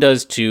think 1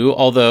 does too,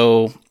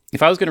 although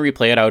if I was going to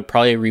replay it, I would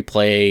probably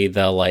replay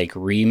the like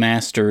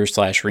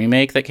remaster /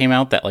 remake that came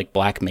out, that like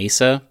Black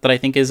Mesa that I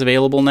think is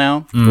available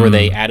now, where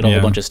they added a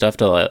whole bunch of stuff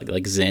to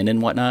like Zen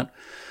and whatnot.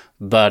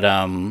 But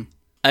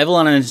I have a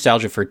lot of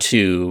nostalgia for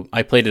 2.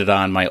 I played it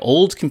on my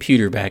old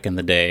computer back in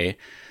the day.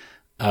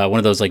 One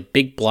of those like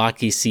big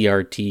blocky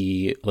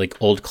CRT, like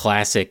old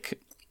classic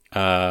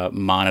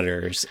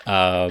monitors.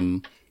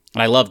 And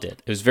I loved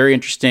it. It was very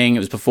interesting. It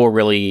was before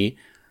really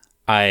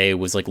I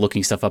was like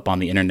looking stuff up on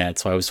the internet.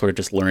 So I was sort of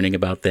just learning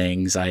about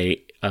things. I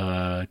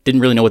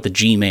didn't really know what the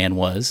G-Man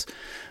was,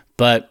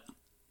 but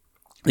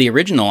the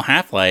original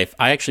Half-Life,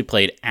 I actually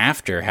played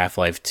after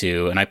Half-Life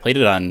 2, and I played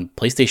it on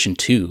PlayStation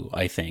 2,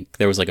 I think.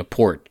 There was like a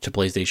port to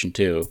PlayStation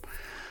 2.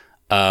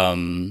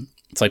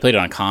 So I played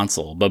it on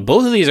console. But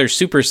both of these are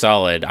super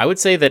solid. I would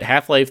say that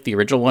Half-Life, the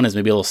original one, is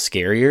maybe a little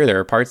scarier. There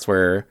are parts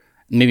where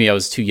maybe I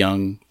was too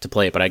young to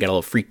play it, but I got a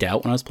little freaked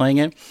out when I was playing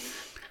it.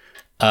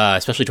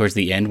 Especially towards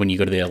the end when you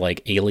go to the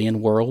like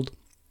alien world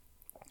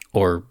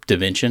or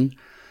dimension.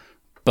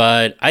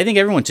 But I think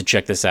everyone should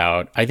check this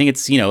out. I think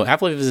it's,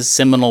 Half-Life is a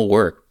seminal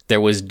work. There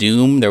was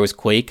Doom, there was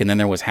Quake, and then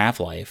there was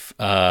Half-Life.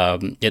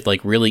 It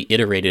like really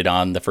iterated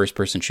on the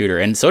first-person shooter,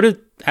 and so did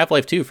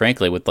Half-Life 2,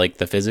 frankly, with like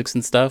the physics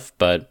and stuff.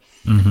 But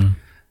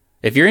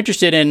if you're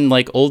interested in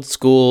like old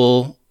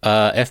school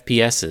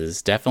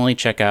FPSs, definitely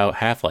check out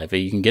Half-Life.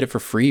 You can get it for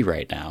free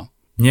right now.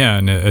 Yeah,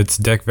 and it's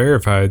deck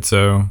verified,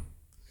 so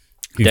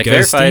if you've got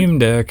a Steam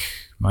Deck,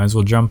 might as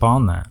well jump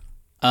on that.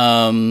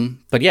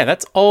 But yeah,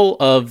 that's all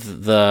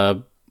of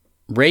the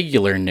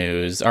regular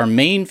news. Our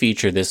main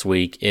feature this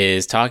week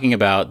is talking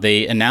about,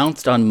 they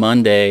announced on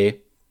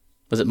Monday,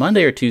 was it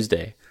Monday or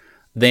Tuesday?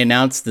 They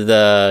announced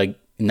the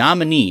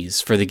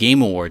nominees for the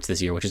Game Awards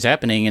this year, which is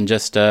happening in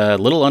just a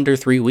little under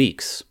 3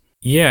 weeks.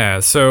 Yeah,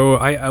 so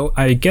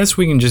I guess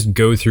we can just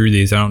go through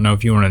these. I don't know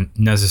if you want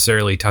to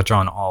necessarily touch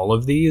on all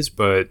of these,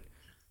 but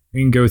we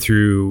can go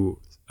through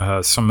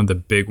some of the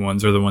big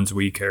ones are the ones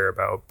we care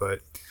about.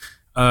 But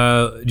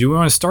do we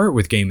want to start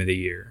with Game of the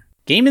Year?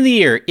 Game of the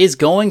Year is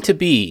going to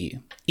be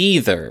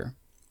either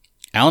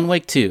Alan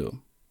Wake 2,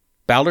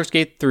 Baldur's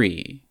Gate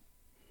 3,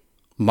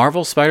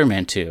 Marvel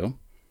Spider-Man 2,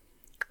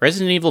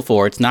 Resident Evil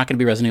 4, it's not going to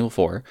be Resident Evil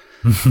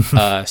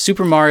 4,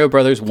 Super Mario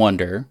Brothers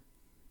Wonder,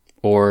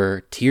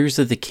 or Tears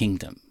of the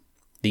Kingdom.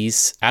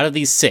 Out of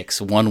these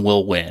 6, one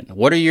will win.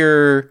 What are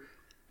your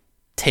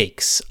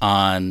takes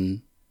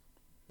on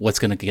what's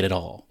going to get it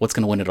all? What's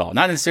going to win it all?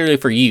 Not necessarily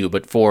for you,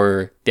 but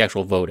for the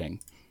actual voting.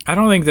 I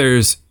don't think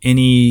there's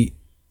any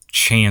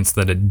chance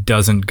that it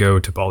doesn't go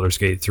to Baldur's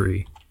Gate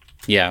 3.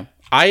 Yeah,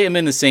 I am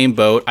in the same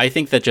boat. I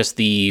think that just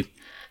the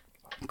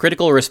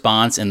critical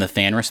response and the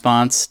fan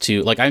response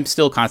to, like, I'm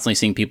still constantly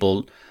seeing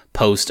people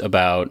post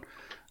about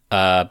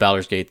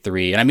Baldur's Gate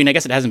 3. And I mean, I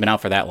guess it hasn't been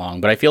out for that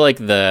long, but I feel like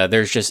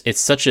it's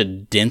such a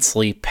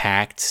densely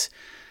packed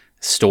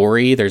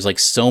story. There's like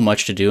so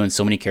much to do and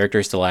so many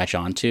characters to latch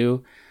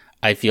onto.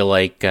 I feel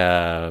like,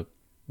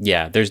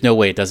 there's no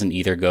way it doesn't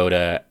either go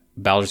to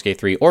Baldur's Gate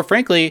 3 or,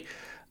 frankly,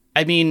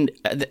 I mean,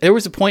 there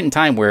was a point in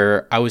time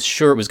where I was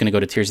sure it was going to go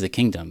to Tears of the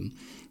Kingdom,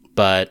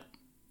 but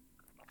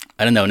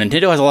I don't know.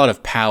 Nintendo has a lot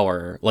of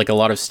power, like a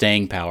lot of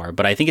staying power,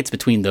 but I think it's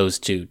between those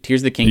two.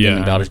 Tears of the Kingdom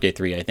and Baldur's Gate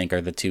 3, I think,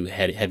 are the two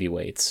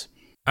heavyweights.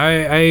 I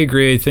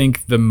agree. I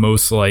think the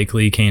most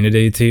likely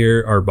candidates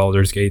here are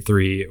Baldur's Gate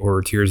 3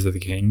 or Tears of the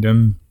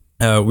Kingdom.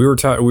 We were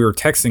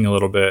texting a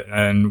little bit,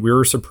 and we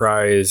were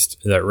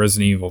surprised that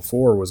Resident Evil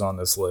 4 was on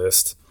this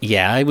list.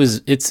 Yeah,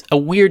 it's a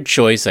weird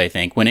choice, I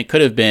think, when it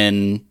could have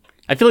been...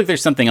 I feel like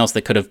there's something else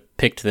that could have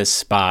picked this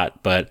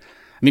spot, but...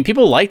 I mean,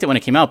 people liked it when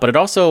it came out, but it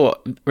also...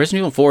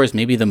 Resident Evil 4 is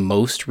maybe the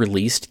most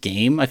released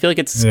game. I feel like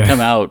it's come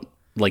out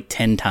like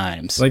 10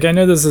 times. Like, I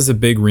know this is a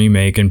big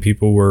remake and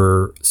people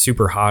were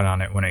super hot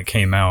on it when it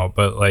came out,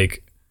 but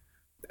like...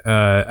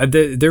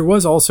 there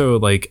was also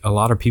like a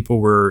lot of people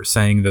were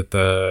saying that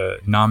the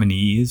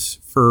nominees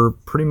for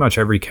pretty much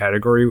every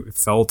category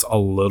felt a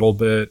little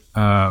bit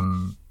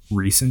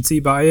recency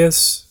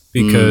bias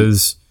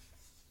because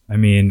I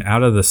mean,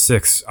 out of the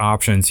 6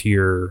 options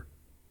here,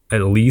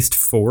 at least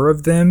 4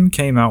 of them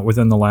came out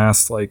within the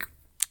last like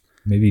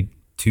maybe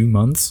 2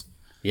 months.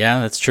 Yeah,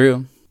 that's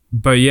true.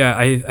 But yeah,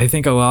 I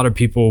think a lot of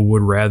people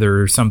would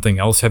rather something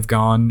else have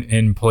gone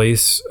in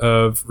place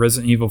of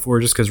Resident Evil 4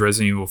 just because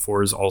Resident Evil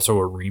 4 is also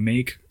a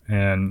remake.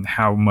 And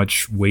how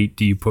much weight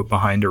do you put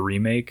behind a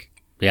remake?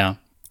 Yeah.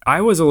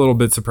 I was a little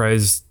bit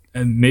surprised,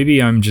 and maybe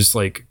I'm just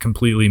like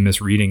completely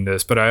misreading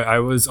this, but I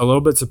was a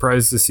little bit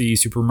surprised to see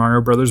Super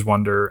Mario Brothers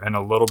Wonder and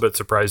a little bit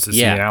surprised to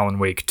see Alan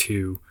Wake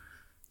 2.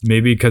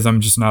 Maybe because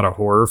I'm just not a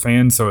horror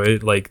fan, so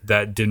it like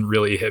that didn't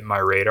really hit my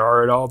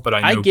radar at all. But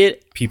I know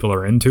people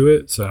are into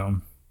it,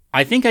 so...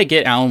 I think I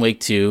get Alan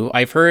Wake 2.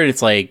 I've heard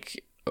it's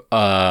like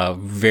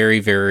very,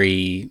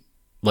 very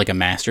like a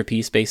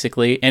masterpiece,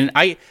 basically. And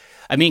I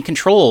mean,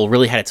 Control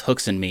really had its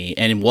hooks in me,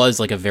 and it was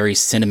like a very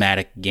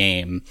cinematic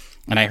game.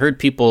 And I heard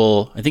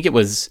people, I think it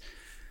was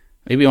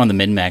maybe on the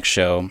MinMax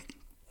show,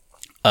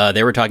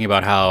 they were talking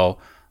about how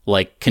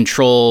like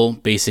Control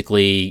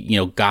basically, you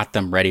know, got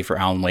them ready for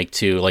Alan Wake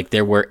 2. Like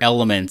there were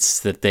elements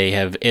that they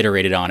have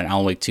iterated on in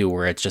Alan Wake 2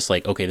 where it's just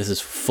like, okay, this is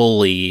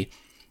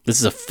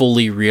a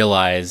fully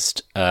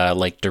realized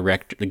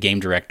the game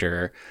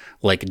director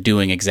like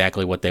doing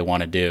exactly what they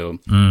want to do.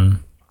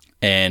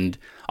 And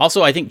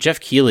also I think Jeff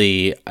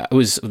Keighley,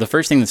 was the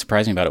first thing that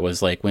surprised me about it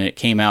was like when it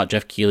came out,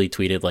 Jeff Keighley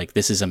tweeted like,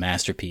 this is a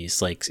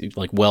masterpiece, like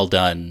well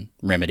done,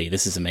 Remedy,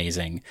 this is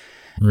amazing.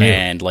 Really?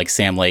 And like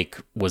Sam Lake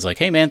was like,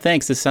 hey man,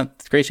 thanks, this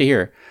sounds great to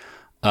hear.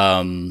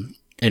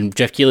 And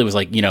Jeff Keighley was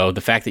like, you know, the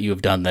fact that you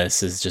have done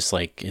this is just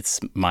like, it's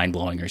mind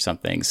blowing or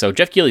something. So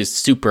Jeff Keighley is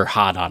super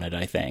hot on it,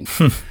 I think.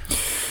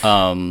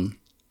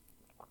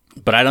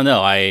 But I don't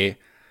know.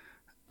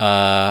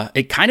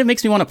 It kind of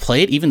makes me want to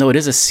play it, even though it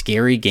is a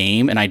scary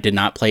game. And I did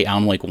not play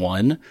Alan Wake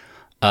 1.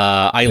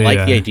 I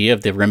like the idea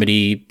of the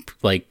Remedy,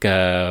 like,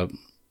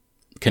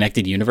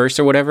 connected universe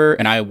or whatever.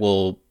 And I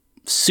will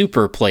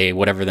super play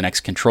whatever the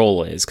next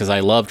Control is, because I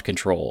loved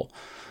Control.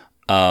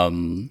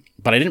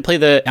 But I didn't play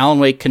the Alan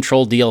Wake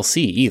Control DLC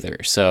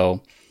either,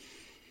 so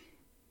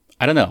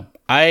I don't know.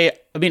 I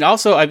mean,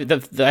 also, I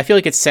feel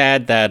like it's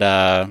sad that,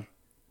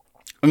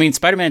 I mean,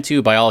 Spider-Man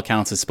 2, by all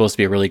accounts, is supposed to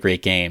be a really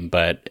great game,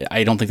 but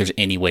I don't think there's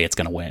any way it's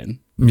going to win.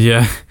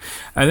 Yeah,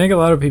 I think a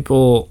lot of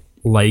people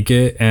like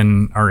it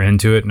and are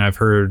into it, and I've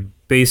heard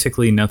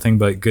basically nothing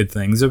but good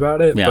things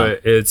about it,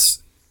 but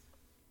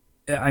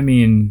I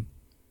mean,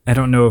 I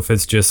don't know if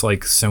it's just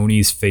like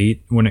Sony's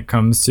fate when it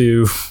comes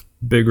to...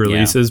 big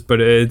releases, but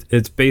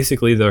it's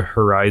basically the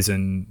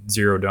Horizon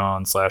Zero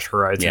Dawn /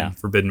 Horizon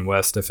Forbidden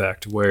West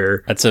effect,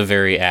 where that's a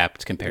very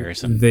apt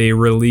comparison. They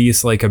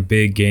release like a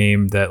big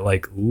game that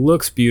like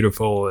looks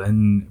beautiful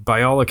and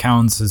by all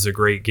accounts is a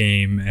great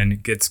game and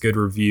it gets good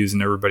reviews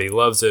and everybody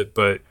loves it,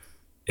 but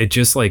it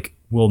just like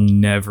will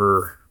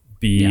never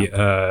be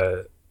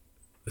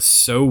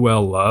so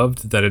well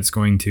loved that it's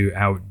going to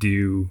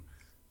outdo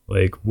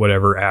like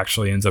whatever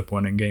actually ends up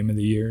winning Game of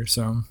the Year.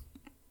 So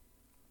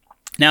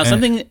now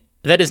something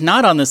that is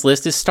not on this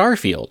list is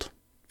Starfield.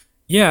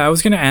 Yeah, I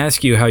was going to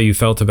ask you how you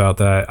felt about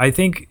that. I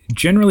think,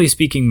 generally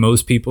speaking,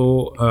 most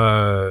people,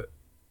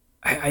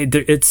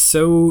 it's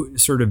so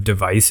sort of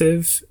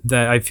divisive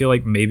that I feel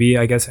like maybe,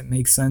 I guess it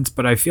makes sense,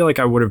 but I feel like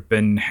I would have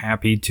been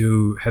happy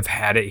to have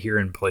had it here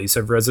in place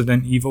of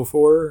Resident Evil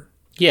 4.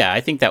 Yeah,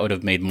 I think that would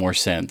have made more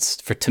sense,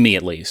 to me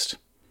at least.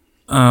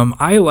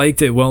 I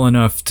liked it well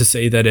enough to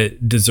say that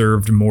it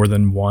deserved more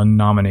than one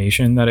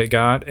nomination that it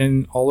got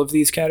in all of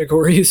these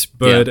categories,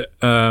 but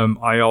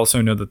I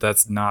also know that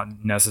that's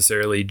not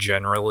necessarily,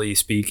 generally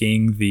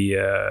speaking,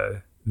 the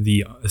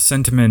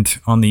sentiment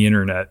on the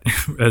internet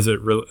as it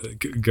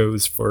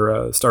goes for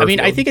Starfield. I mean,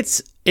 I think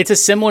it's a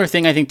similar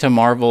thing, I think, to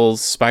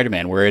Marvel's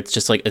Spider-Man, where it's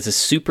just like, it's a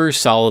super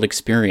solid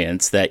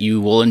experience that you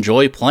will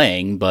enjoy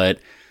playing, but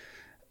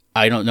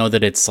I don't know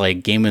that it's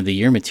like Game of the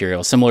Year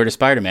material, similar to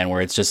Spider-Man,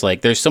 where it's just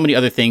like, there's so many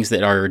other things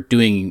that are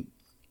doing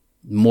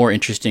more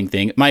interesting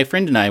things. My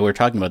friend and I were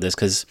talking about this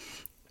because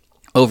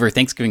over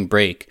Thanksgiving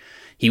break,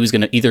 he was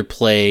going to either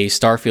play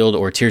Starfield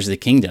or Tears of the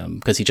Kingdom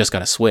because he just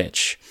got a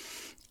Switch.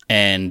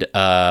 And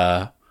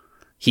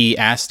he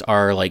asked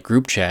our like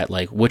group chat,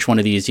 like, which one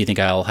of these do you think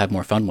I'll have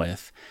more fun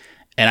with?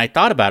 And I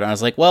thought about it, and I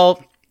was like,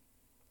 well,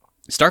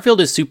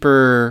 Starfield is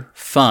super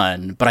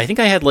fun, but I think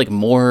I had like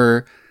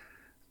more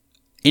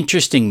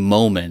interesting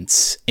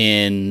moments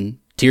in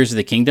Tears of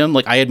the Kingdom.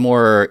 Like, I had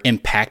more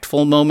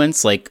impactful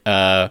moments, like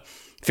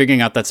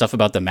figuring out that stuff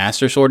about the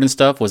Master Sword and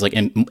stuff was like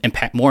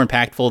more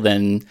impactful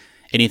than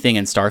anything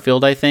in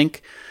Starfield, I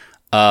think.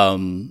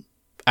 And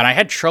I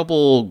had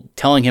trouble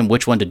telling him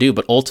which one to do,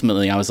 but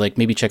ultimately I was like,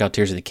 maybe check out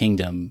Tears of the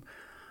Kingdom.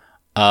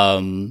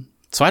 So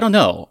I don't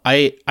know.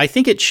 I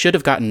think it should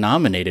have gotten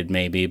nominated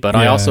maybe, but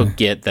I also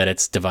get that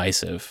it's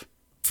divisive.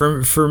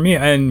 For me,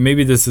 and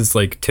maybe this is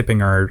like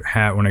tipping our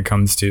hat when it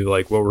comes to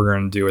like what we're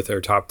going to do with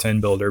our top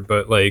 10 builder,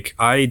 but like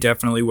I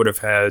definitely would have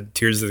had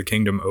Tears of the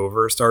Kingdom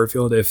over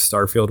Starfield if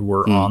Starfield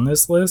were on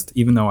this list,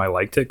 even though I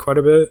liked it quite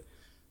a bit.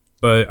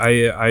 But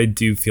I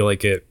do feel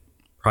like it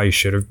probably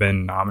should have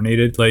been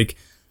nominated. Like,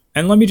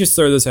 and let me just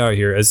throw this out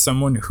here as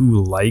someone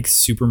who likes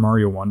Super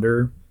Mario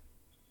Wonder,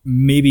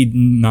 maybe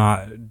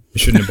not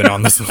shouldn't have been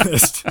on this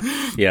list.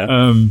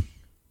 Yeah.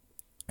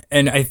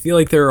 And I feel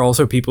like there are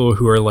also people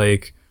who are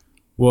like,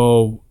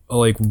 well,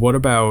 like, what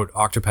about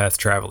Octopath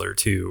Traveler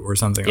 2 or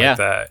something like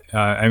that?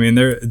 I mean,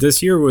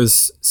 this year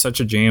was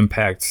such a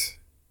jam-packed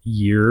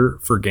year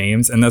for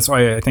games, and that's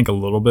why I think a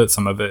little bit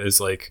some of it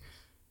is like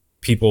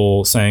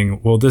people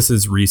saying, well, this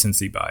is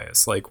recency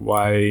bias. Like,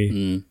 why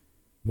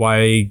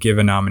give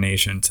a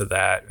nomination to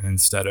that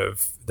instead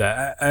of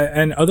that?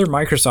 And other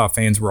Microsoft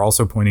fans were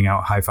also pointing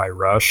out Hi-Fi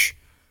Rush,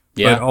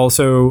 but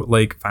also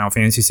like Final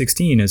Fantasy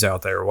 16 is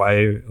out there.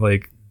 Why,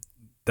 like,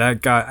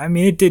 that got, I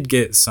mean, it did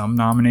get some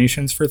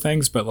nominations for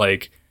things, but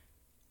like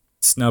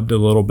snubbed a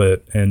little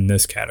bit in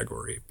this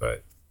category.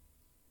 But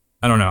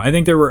I don't know. I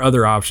think there were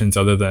other options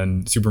other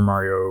than Super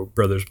Mario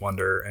Brothers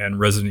Wonder and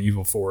Resident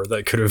Evil 4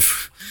 that could have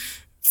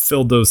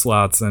filled those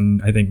slots,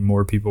 and I think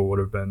more people would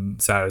have been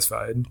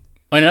satisfied.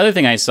 Another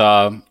thing I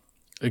saw,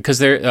 because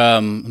there,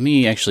 let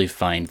me actually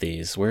find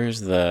these.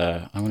 Where's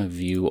I want to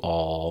view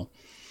all.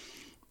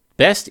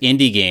 Best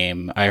indie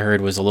game, I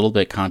heard, was a little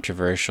bit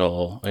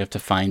controversial. I have to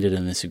find it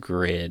in this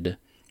grid.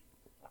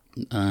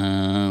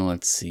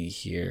 Let's see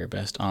here.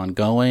 Best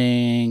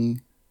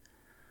ongoing.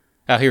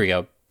 Oh, here we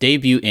go.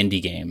 Debut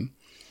indie game.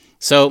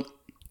 So,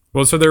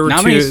 well, so there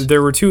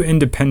were two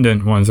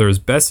independent ones. There was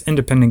best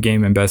independent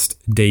game and best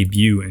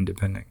debut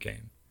independent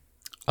game.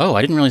 Oh,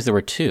 I didn't realize there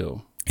were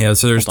two. Yeah,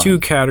 so there's two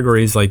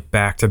categories like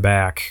back to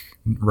back,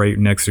 right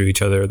next to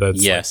each other.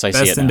 That's yes, like I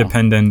see it best now.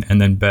 independent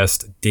and then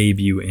best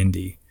debut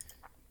indie.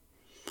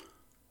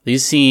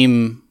 These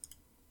seem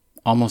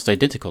almost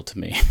identical to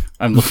me.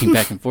 I'm looking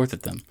back and forth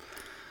at them.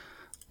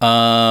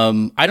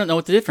 I don't know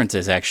what the difference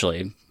is,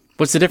 actually.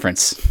 What's the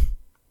difference?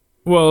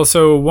 Well,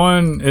 so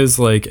one is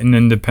like an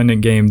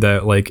independent game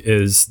that like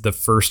is the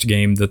first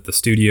game that the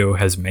studio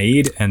has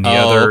made, and the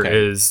other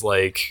is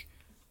like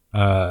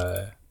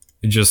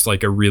just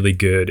like a really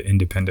good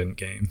independent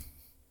game.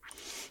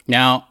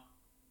 Now,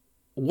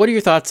 what are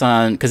your thoughts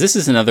on, because this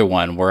is another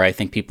one where I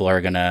think people are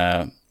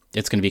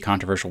it's gonna be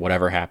controversial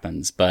whatever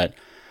happens, but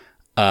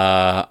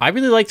I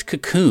really liked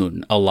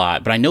Cocoon a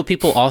lot, but I know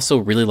people also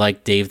really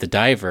like Dave the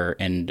Diver,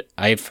 and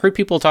I've heard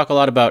people talk a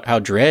lot about how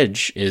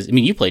Dredge is. I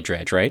mean, you played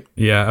Dredge, right?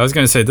 Yeah, I was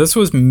going to say, this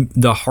was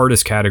the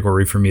hardest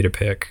category for me to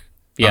pick.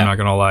 Yeah. I'm not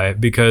going to lie,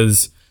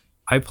 because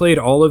I played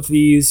all of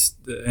these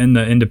in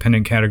the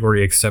independent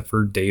category except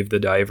for Dave the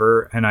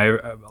Diver, and I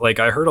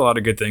heard a lot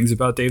of good things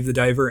about Dave the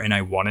Diver, and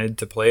I wanted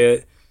to play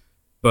it,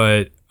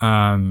 but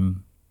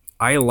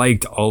I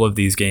liked all of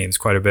these games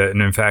quite a bit,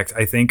 and in fact,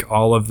 I think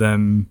all of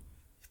them,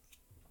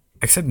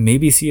 except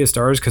maybe Sea of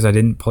Stars, because I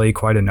didn't play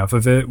quite enough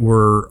of it,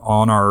 were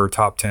on our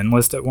top 10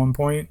 list at one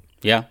point.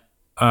 Yeah.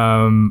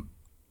 So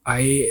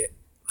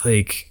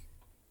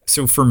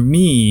for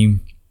me,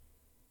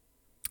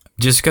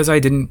 just because I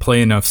didn't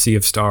play enough Sea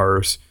of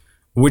Stars,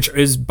 which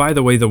is, by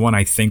the way, the one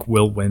I think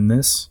will win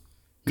this,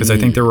 because I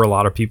think there were a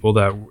lot of people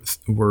that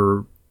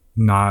were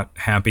not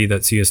happy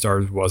that Sea of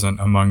Stars wasn't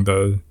among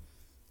the,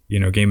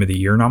 Game of the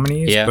Year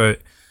nominees. Yeah.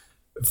 But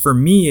for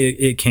me,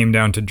 it came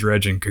down to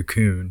Dredge and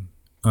Cocoon.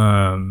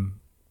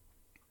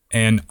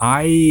 And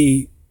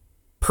I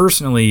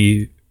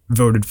personally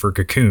voted for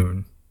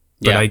Cocoon,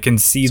 but I can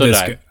see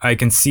I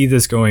can see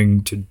this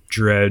going to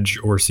Dredge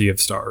or Sea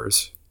of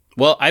Stars.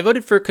 Well, I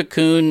voted for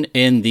Cocoon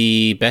in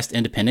the best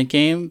independent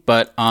game,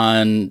 but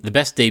on the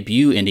best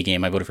debut indie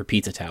game, I voted for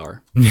Pizza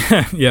Tower.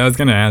 Yeah, I was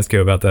going to ask you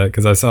about that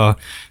because I saw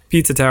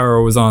Pizza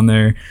Tower was on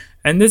there.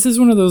 And this is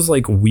one of those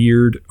like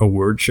weird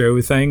award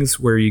show things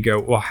where you go,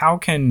 well, how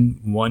can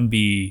one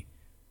be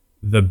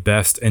the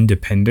best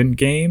independent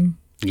game?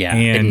 Yeah,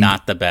 and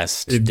not the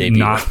best debut.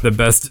 Not the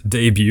best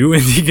debut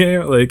indie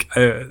game. Like,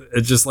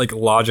 it's just like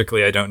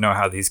logically, I don't know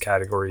how these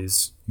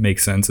categories make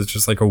sense. It's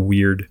just like a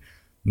weird,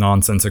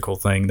 nonsensical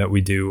thing that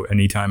we do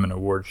anytime an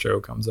award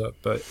show comes up.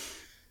 But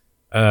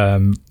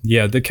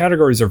yeah, the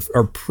categories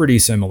are pretty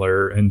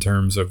similar in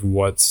terms of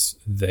what's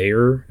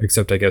there,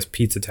 except I guess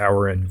Pizza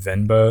Tower and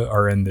Venba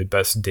are in the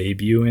best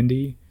debut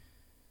indie.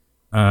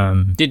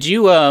 Did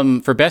you,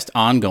 for best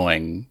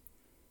ongoing,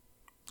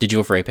 did you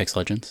go for Apex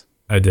Legends?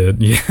 I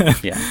did, yeah.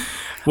 Yeah.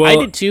 Well, I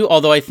did too,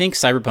 although I think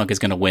Cyberpunk is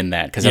going to win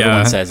that because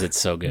everyone says it's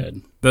so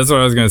good. That's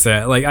what I was going to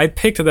say. Like, I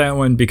picked that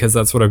one because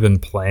that's what I've been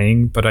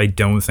playing, but I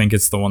don't think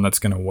it's the one that's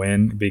going to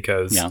win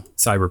because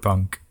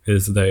Cyberpunk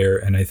is there,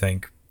 and I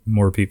think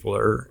more people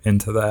are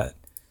into that.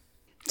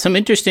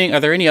 Are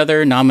there any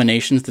other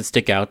nominations that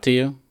stick out to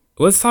you?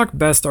 Let's talk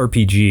best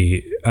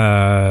RPG,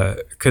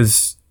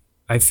 because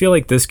I feel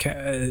like this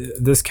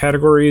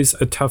category is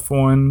a tough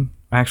one.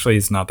 Actually,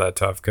 it's not that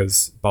tough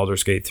because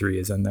Baldur's Gate 3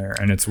 is in there,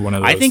 and it's one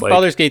of those. I think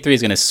Baldur's Gate 3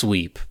 is going to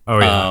sweep. Oh,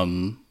 yeah.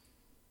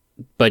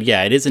 But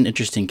yeah, it is an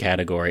interesting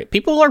category.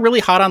 People are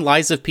really hot on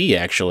Lies of P,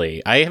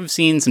 actually. I have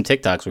seen some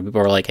TikToks where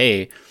people are like,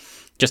 hey,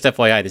 just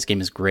FYI, this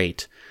game is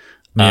great.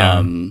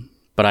 Yeah.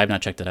 But I've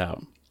not checked it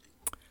out.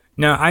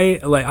 No, I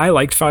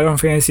liked Final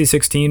Fantasy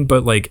 16,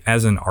 but like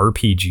as an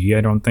RPG,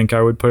 I don't think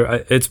I would put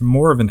it. It's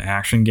more of an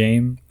action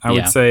game, I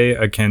would say,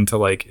 akin to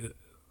like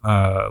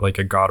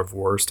a God of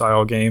War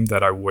style game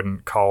that I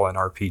wouldn't call an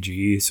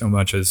RPG so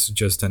much as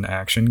just an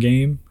action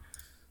game.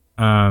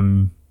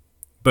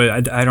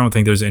 But I don't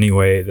think there's any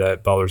way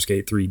that Baldur's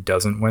Gate 3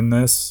 doesn't win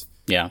this.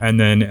 Yeah. And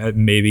then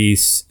maybe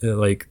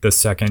like the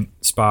second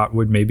spot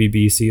would maybe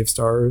be Sea of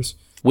Stars.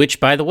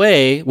 Which, by the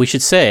way, we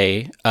should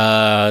say,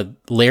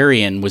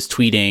 Larian was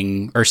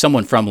tweeting, or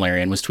someone from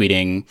Larian was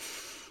tweeting,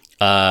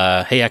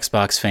 hey,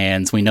 Xbox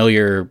fans, we know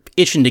you're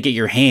itching to get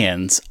your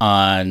hands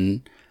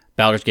on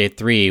Baldur's Gate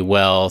 3.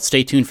 Well,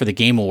 stay tuned for the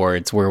Game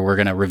Awards where we're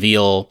going to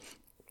reveal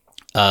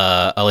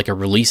a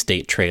release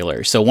date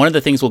trailer. So one of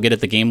the things we'll get at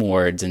the Game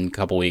Awards in a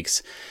couple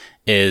weeks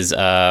is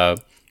the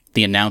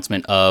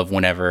announcement of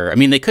whenever. I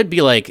mean, they could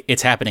be like,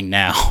 it's happening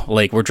now.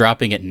 Like, we're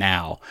dropping it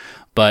now.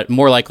 But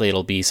more likely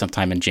it'll be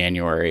sometime in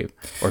January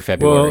or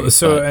February. Well,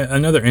 so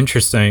another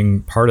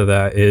interesting part of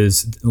that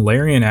is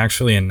Larian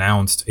actually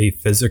announced a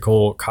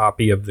physical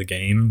copy of the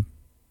game.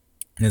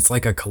 And it's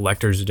like a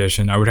collector's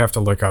edition. I would have to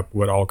look up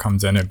what all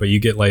comes in it. But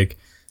you get like,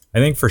 I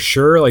think for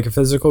sure, like a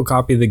physical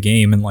copy of the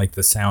game and like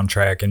the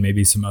soundtrack and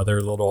maybe some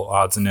other little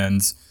odds and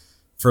ends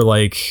for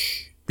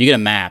like... You get a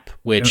map,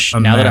 which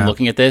now that I'm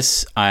looking at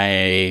this,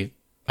 I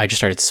just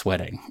started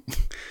sweating.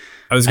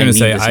 I was going to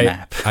say,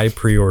 I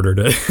pre-ordered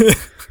it.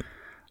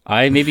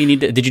 I maybe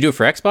need to... Did you do it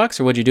for Xbox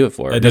or what'd you do it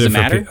for? Does it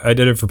matter? I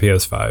did it for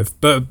PS5.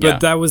 But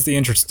that was the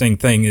interesting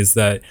thing is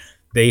that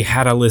they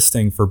had a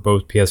listing for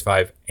both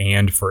PS5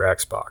 and for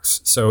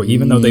Xbox. So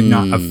even though they've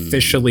not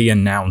officially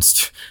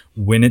announced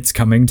when it's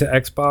coming to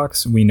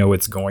Xbox, we know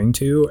it's going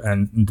to.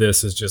 And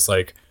this is just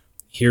like,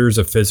 here's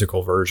a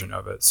physical version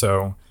of it.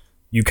 So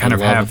you kind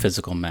of have a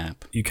physical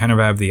map. You kind of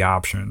have the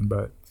option.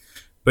 But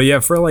yeah,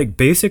 for like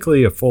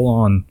basically a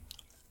full-on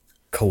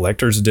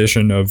collector's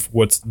edition of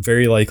what's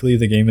very likely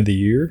the game of the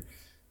year.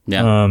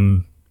 Yeah.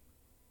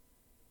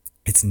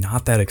 It's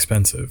not that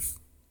expensive.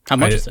 How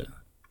much is it?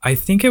 I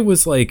think it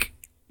was like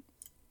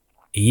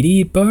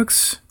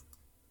 $80.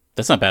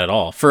 That's not bad at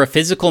all. For a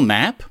physical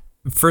map?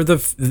 For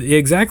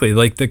exactly,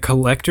 like the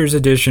collector's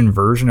edition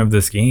version of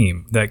this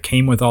game that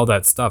came with all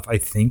that stuff, I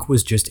think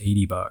was just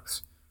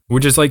 $80,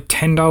 which is like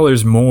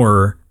 $10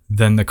 more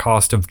than the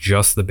cost of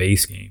just the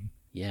base game.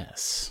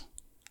 Yes.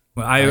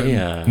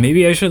 Well,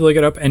 maybe I should look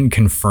it up and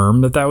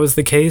confirm that was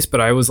the case,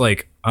 but I was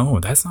like, oh,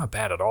 that's not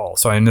bad at all.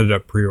 So I ended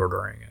up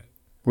pre-ordering it.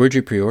 Where'd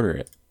you pre-order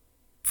it?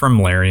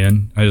 From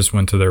Larian. I just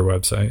went to their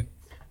website.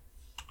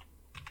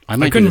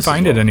 I couldn't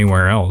find it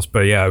anywhere else,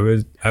 but yeah,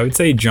 I would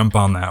say jump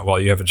on that while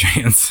you have a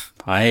chance.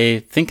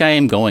 I think I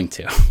am going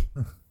to.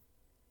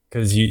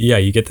 Because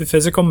you get the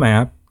physical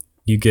map,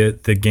 you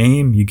get the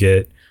game, you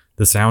get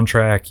the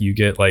soundtrack, you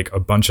get like a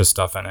bunch of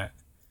stuff in it.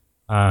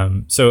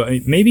 So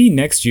maybe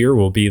next year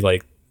will be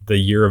like the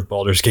year of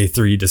Baldur's Gate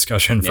 3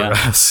 discussion for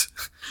us.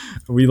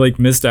 We like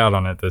missed out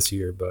on it this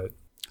year, but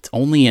it's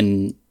only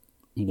in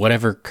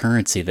whatever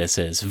currency this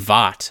is,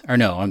 VAT or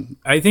no.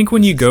 I think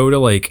when you go to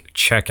like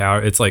check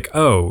out, it's like,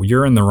 oh,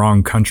 you're in the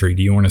wrong country.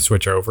 Do you want to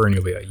switch over? And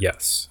you'll be like,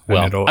 yes.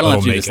 Well, I don't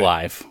have to do this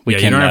live. You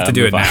don't have to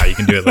do it now. You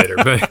can do it later.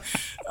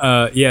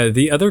 But yeah,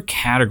 the other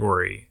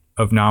category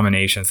of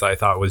nominations that I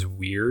thought was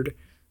weird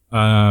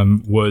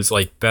was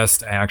like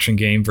best action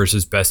game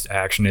versus best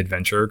action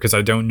adventure, because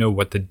I don't know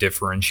what the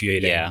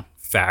differentiating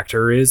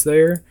factor is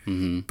there.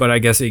 But I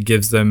guess it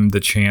gives them the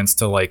chance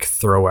to like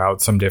throw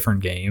out some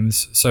different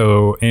games.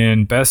 So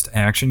in best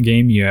action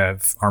game, you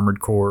have Armored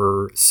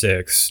Core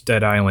 6,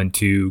 Dead Island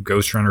 2,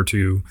 Ghost Runner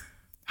 2,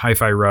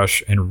 Hi-Fi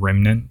Rush, and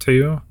Remnant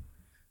 2.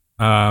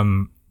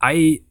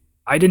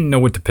 I didn't know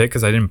what to pick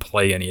because I didn't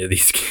play any of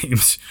these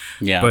games.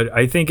 Yeah. But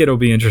I think it'll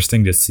be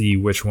interesting to see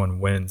which one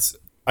wins.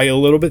 I a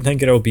little bit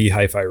think it'll be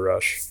Hi-Fi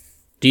Rush.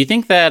 Do you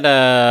think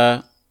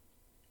that...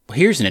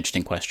 here's an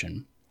interesting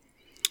question.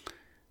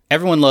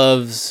 Everyone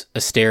loves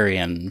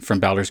Astarion from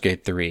Baldur's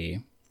Gate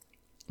 3,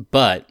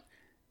 but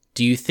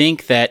do you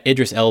think that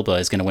Idris Elba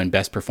is going to win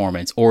Best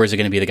Performance, or is it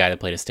going to be the guy that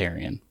played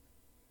Astarion?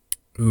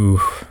 Ooh,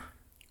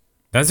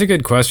 that's a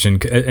good question.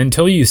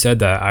 Until you said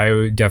that,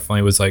 I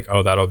definitely was like,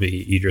 oh, that'll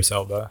be Idris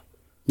Elba.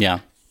 Yeah.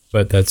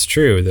 But that's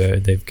true.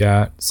 They've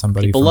got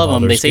somebody People from love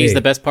him. Baldur's They say Gate. he's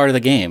the best part of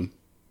the game.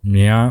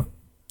 Yeah.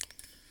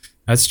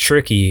 That's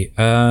tricky.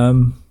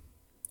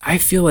 I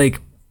feel like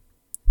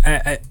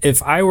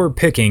if I were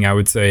picking, I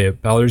would say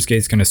Baldur's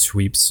Gate's going to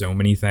sweep so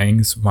many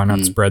things. Why not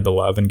spread the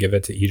love and give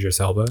it to Idris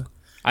Elba?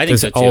 I think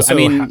so too. Also, I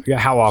mean,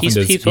 how often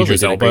does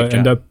Idris Elba job.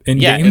 end up in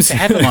yeah, games? to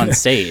have him on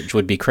stage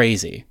would be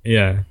crazy.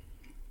 Yeah.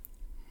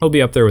 He'll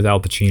be up there with Al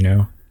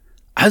Pacino.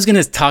 I was going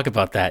to talk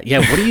about that. Yeah,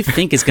 what do you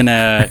think is going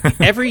to...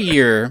 Every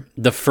year,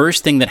 the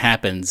first thing that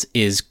happens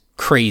is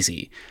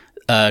crazy.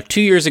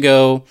 2 years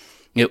ago,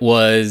 it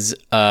was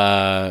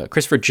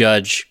Christopher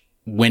Judge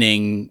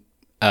winning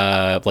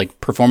like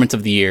Performance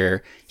of the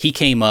Year. He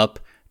came up,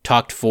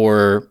 talked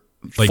for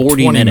like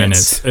 40 20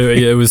 minutes.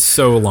 It was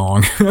so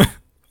long.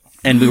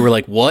 And we were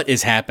like, what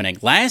is happening?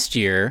 Last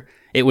year,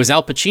 it was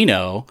Al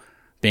Pacino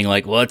being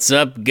like, what's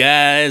up,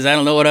 guys? I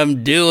don't know what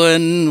I'm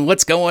doing.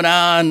 What's going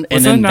on?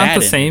 Was that not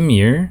the same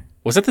year?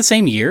 Was that the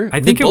same year? I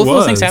think Did both it of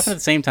those things was. happen at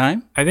the same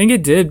time? I think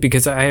it did,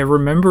 because I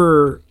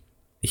remember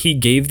he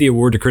gave the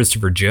award to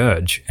Christopher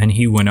Judge, and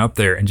he went up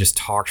there and just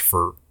talked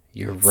for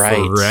You're right.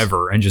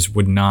 forever and just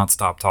would not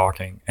stop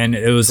talking. And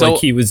it was like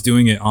he was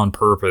doing it on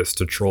purpose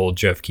to troll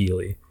Jeff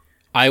Keighley.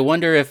 I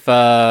wonder if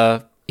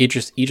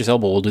Idris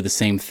Elba will do the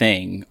same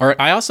thing. Or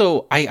I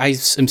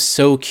am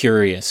so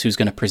curious who's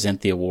going to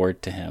present the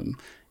award to him.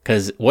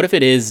 Because what if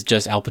it is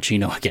just Al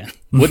Pacino again?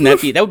 Wouldn't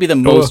that would be the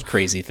most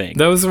crazy thing?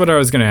 That was what I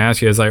was going to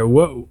ask you. Is like,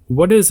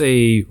 what is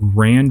a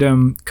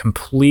random,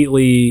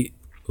 completely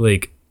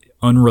like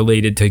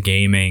unrelated to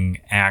gaming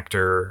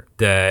actor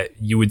that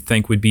you would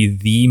think would be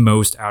the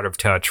most out of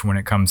touch when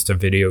it comes to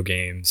video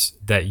games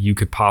that you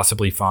could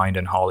possibly find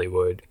in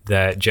Hollywood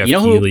that Jeff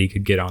Keighley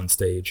could get on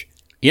stage?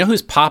 You know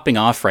who's popping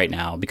off right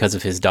now because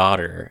of his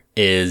daughter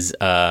is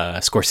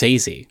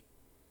Scorsese.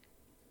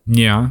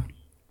 Yeah.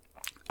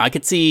 I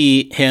could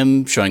see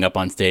him showing up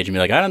on stage and be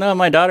like, I don't know,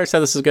 my daughter said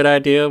this is a good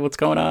idea. What's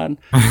going on?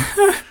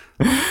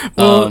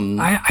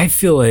 Well, I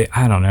feel like,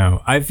 I don't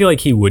know. I feel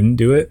like he wouldn't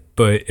do it,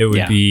 but it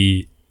would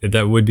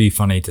that would be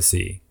funny to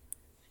see.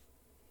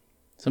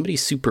 Somebody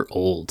super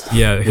old.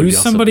 Yeah, who's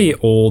somebody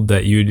old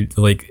that you'd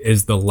like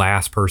is the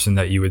last person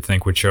that you would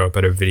think would show up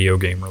at a video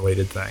game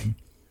related thing?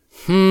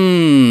 Who's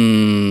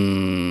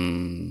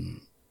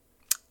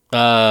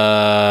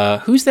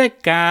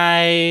that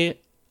guy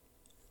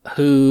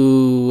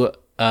who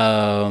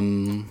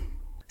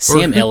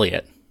Sam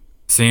Elliott.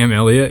 Sam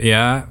Elliott,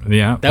 yeah.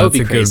 That would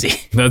be crazy.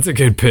 That's a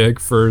good pick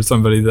for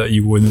somebody that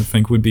you wouldn't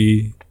think would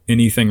be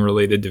anything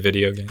related to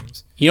video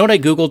games. You know what I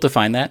Googled to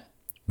find that?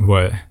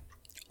 What?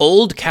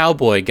 Old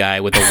cowboy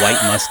guy with a white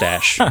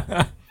mustache.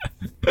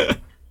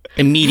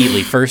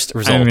 Immediately, first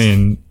result. I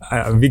mean,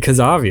 because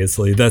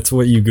obviously that's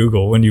what you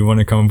Google when you want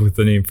to come up with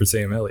the name for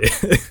Sam Elliott.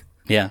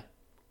 Yeah.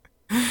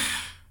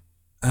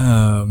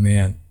 Oh,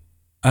 man.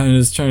 I'm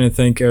just trying to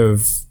think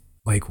of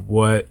like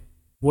what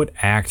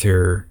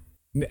actor,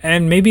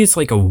 and maybe it's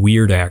like a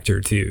weird actor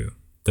too.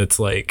 That's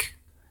like,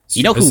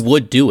 you know who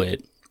would do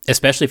it,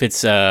 especially if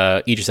it's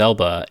Idris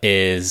Elba,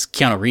 is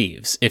Keanu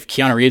Reeves. If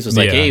Keanu Reeves was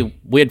like, hey,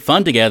 we had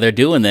fun together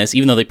doing this,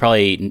 even though they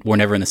probably were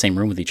never in the same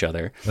room with each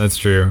other. That's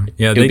true.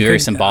 Yeah, it would be very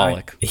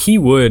symbolic. He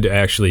would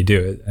actually do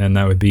it, and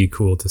that would be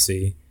cool to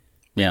see.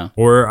 Yeah.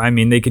 Or I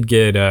mean, they could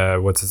get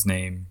what's his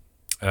name,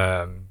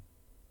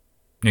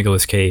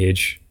 Nicolas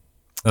Cage.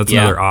 That's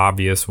another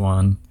obvious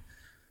one.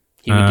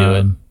 He would do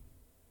it.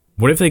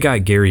 What if they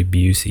got Gary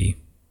Busey?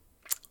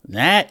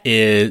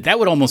 That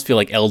would almost feel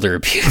like elder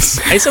abuse.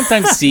 I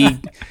sometimes see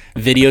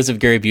videos of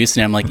Gary Busey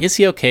and I'm like, is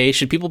he okay?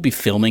 Should people be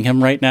filming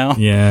him right now?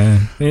 Yeah,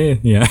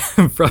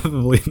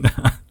 probably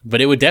not. But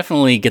it would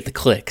definitely get the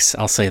clicks.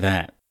 I'll say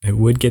that. It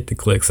would get the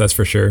clicks, that's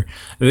for sure.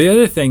 The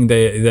other thing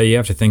that you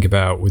have to think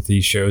about with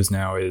these shows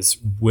now is,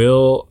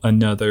 will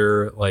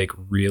another like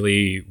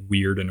really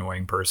weird,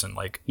 annoying person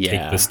like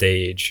take the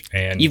stage,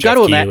 and you've got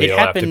to imagine it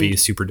have to be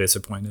super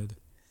disappointed.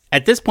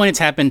 At this point, it's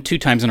happened 2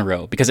 times in a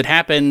row, because it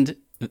happened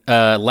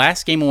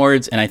last Game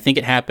Awards, and I think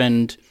it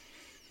happened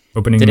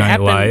Opening Night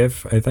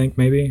Live. I think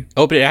maybe it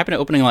happened at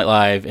Opening Night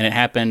Live,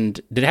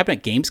 and did it happen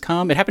at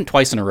Gamescom? It happened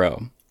twice in a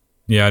row.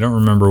 Yeah, I don't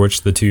remember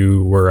which the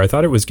two were. I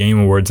thought it was Game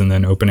Awards and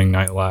then Opening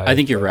Night Live. I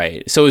think you're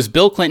right. So it was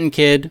Bill Clinton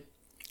Kid,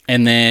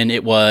 and then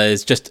it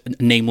was just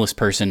a nameless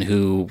person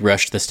who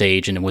rushed the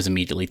stage and was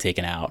immediately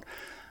taken out.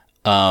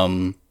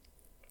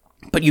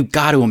 But you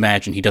got to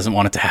imagine he doesn't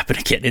want it to happen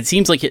again. It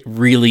seems like it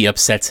really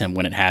upsets him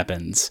when it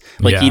happens.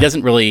 Like, he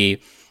doesn't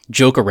really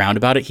joke around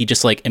about it. He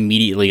just, like,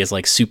 immediately is,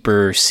 like,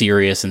 super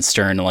serious and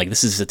stern. And, like,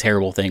 this is a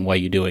terrible thing. Why are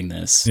you doing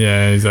this?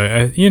 Yeah, he's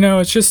like,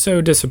 it's just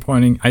so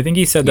disappointing. I think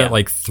he said that,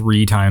 like,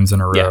 3 times in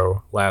a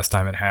row last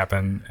time it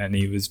happened. And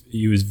he was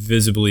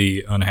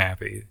visibly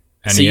unhappy.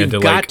 And so he had to,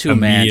 like,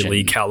 immediately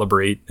imagine,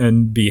 calibrate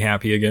and be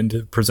happy again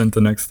to present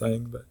the next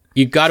thing. But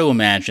you've got to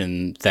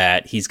imagine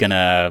that he's going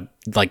to,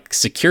 like,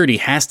 security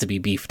has to be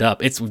beefed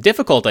up. It's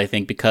difficult, I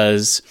think,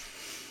 because,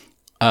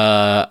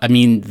 I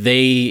mean,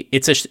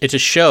 it's a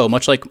show,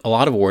 much like a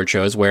lot of award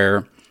shows,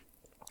 where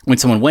when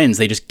someone wins,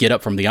 they just get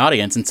up from the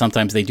audience, and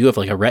sometimes they do have,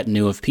 like, a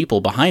retinue of people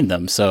behind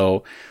them.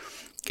 So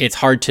it's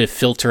hard to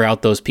filter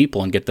out those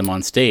people and get them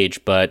on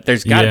stage, but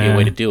there's got to be a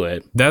way to do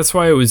it. That's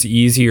why it was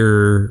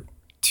easier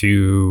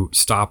to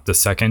stop the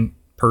second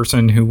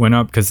person who went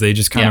up, because they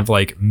just kind of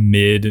like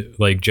mid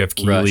like Jeff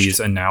Keighley's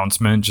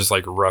announcement just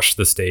like rushed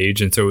the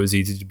stage, and so it was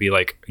easy to be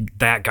like,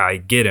 that guy,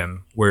 get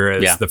him,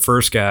 whereas the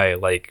first guy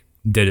like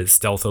did it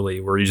stealthily,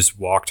 where he just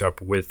walked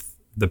up with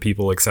the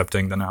people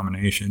accepting the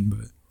nomination.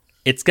 But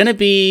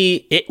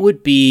it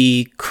would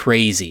be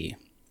crazy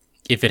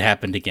if it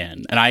happened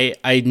again. And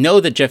I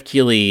know that Jeff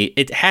Keighley,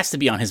 it has to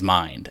be on his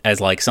mind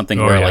as like something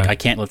where like I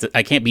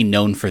can't be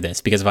known for this,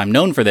 because if I'm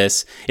known for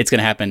this, it's going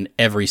to happen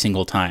every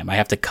single time. I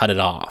have to cut it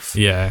off.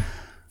 Yeah,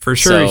 for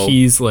sure. So,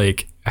 he's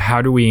like,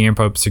 how do we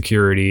amp up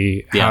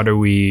security? How do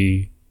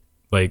we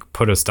like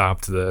put a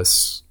stop to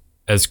this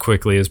as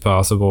quickly as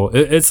possible?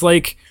 It's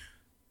like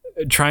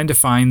trying to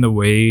find the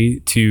way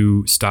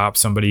to stop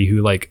somebody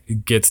who like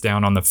gets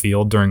down on the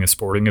field during a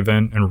sporting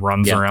event and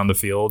runs around the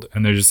field,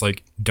 and they're just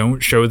like, don't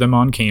show them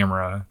on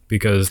camera,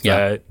 because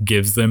that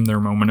gives them their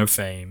moment of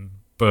fame,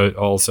 but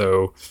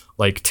also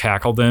like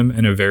tackle them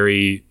in a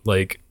very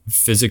like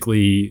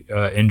physically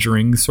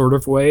injuring sort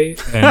of way,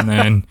 and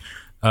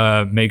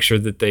then make sure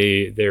that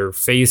their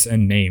face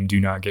and name do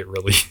not get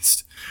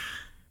released.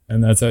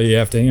 And that's how you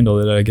have to handle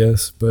it, I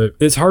guess. But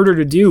it's harder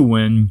to do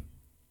when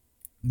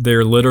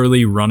they're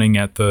literally running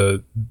at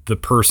the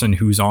person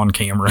who's on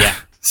camera. Yeah.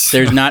 So,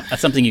 there's not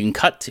something you can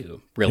cut to,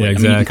 really. Yeah,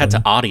 exactly. I mean, you can cut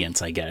to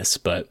audience, I guess,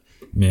 but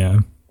yeah.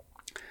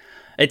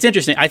 It's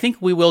interesting. I think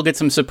we will get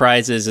some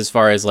surprises as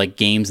far as like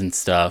games and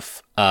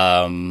stuff.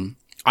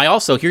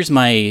 Here's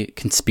my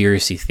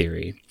conspiracy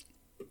theory,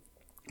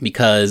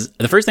 because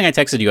the first thing I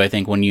texted you, I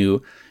think, when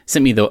you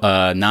sent me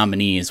the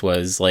nominees,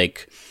 was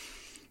like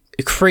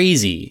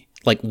crazy,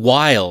 like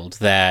wild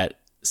that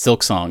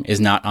Silksong is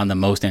not on the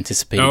most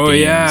anticipated games.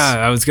 Yeah,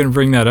 I was going to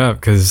bring that up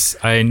because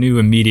I knew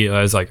immediately.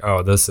 I was like,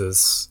 oh, this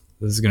is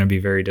going to be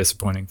very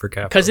disappointing for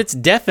Capcom. Because it's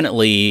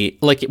definitely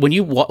like when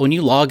you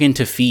log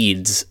into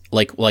feeds,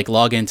 like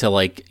log into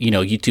like, you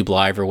know, YouTube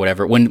Live or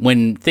whatever,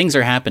 when things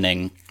are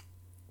happening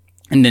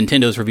and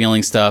Nintendo's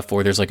revealing stuff,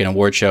 or there's like an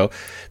award show,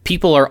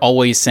 people are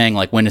always saying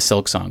like, when is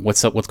Silksong?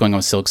 What's going on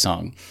with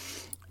Silksong?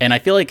 And I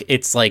feel like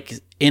it's like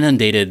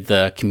inundated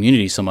the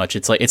community so much.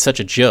 It's like, it's such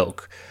a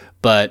joke,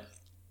 but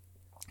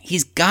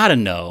he's got to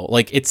know,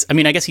 like,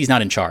 I guess he's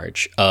not in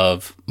charge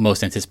of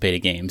most anticipated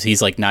games.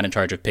 He's like not in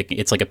charge of picking.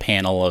 It's like a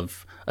panel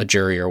of a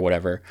jury or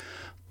whatever.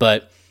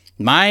 But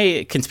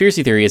my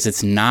conspiracy theory is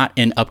it's not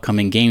in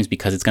upcoming games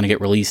because it's going to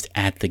get released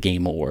at the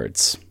Game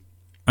Awards.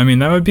 I mean,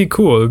 that would be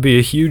cool. It would be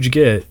a huge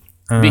get.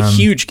 It'd be a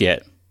huge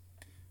get.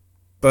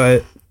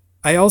 But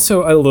I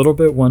also a little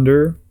bit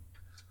wonder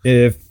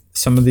if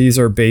some of these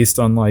are based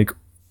on like,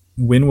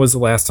 when was the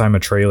last time a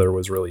trailer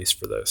was released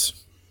for this?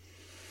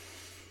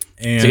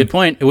 And it's a good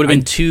point. It would have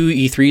been 2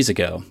 E3s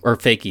ago, or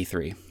fake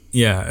E3.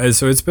 Yeah,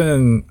 so it's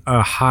been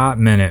a hot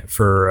minute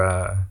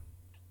for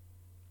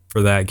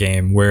that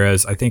game,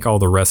 whereas I think all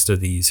the rest of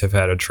these have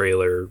had a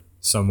trailer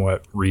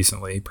somewhat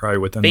recently, probably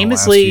within the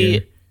last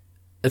year.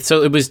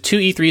 So it was 2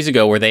 E3s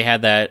ago where they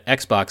had that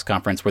Xbox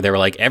conference where they were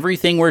like,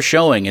 everything we're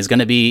showing is going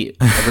to be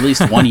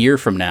released 1 year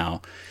from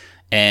now.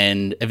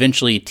 And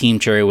eventually Team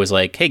Cherry was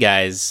like, hey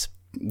guys,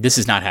 this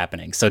is not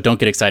happening. So don't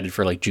get excited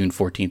for like June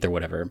 14th or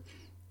whatever.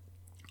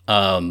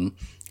 And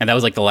that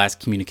was like the last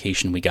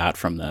communication we got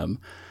from them.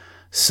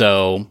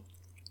 So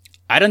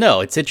I don't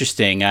know. It's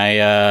interesting.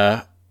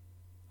 I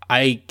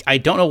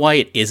don't know why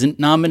it isn't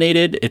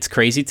nominated. It's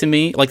crazy to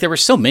me. Like, there were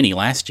so many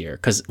last year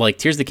because like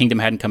Tears of the Kingdom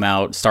hadn't come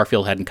out,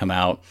 Starfield hadn't come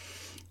out.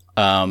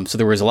 So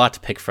there was a lot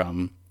to pick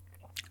from.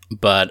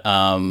 But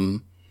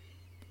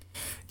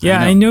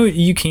yeah, I know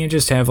you can't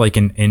just have like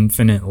an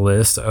infinite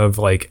list of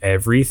like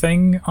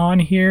everything on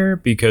here,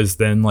 because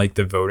then like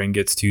the voting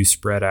gets too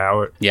spread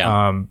out.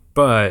 Yeah.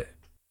 But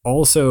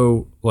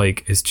also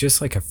like it's just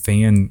like a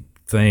fan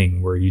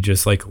thing where you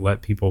just like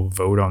let people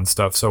vote on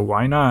stuff. So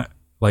why not,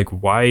 like,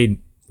 why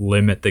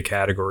limit the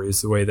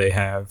categories the way they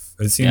have?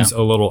 It seems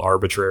a little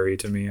arbitrary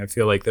to me. I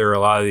feel like there are a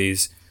lot of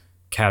these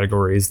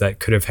categories that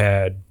could have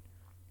had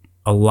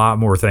a lot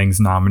more things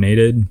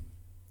nominated,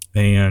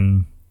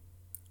 and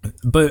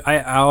But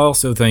I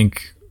also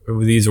think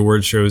with these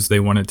award shows, they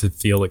want it to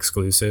feel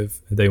exclusive.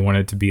 They want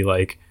it to be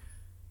like,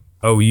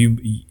 oh, you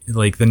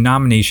like the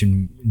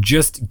nomination,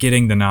 just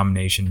getting the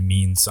nomination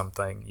means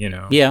something, you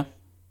know? Yeah.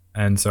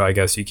 And so I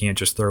guess you can't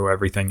just throw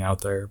everything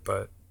out there.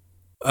 But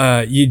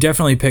you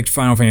definitely picked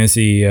Final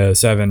Fantasy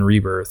VII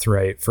Rebirth,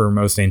 right, for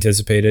most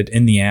anticipated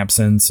in the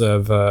absence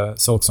of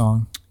Silk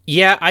Song.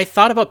 Yeah, I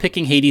thought about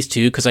picking Hades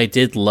too because I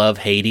did love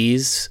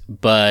Hades,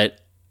 but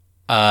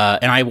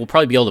and I will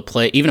probably be able to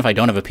play, even if I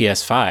don't have a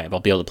PS5, I'll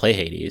be able to play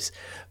Hades.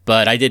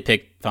 But I did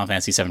pick Final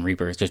Fantasy VII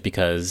Rebirth just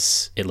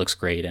because it looks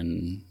great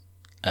and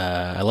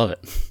I love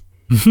it.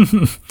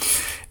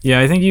 Yeah,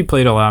 I think you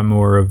played a lot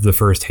more of the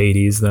first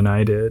Hades than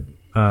I did.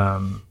 I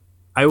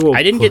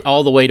didn't get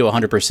all the way to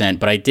 100%,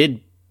 but I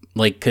did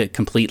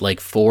complete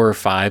 4 or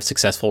 5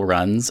 successful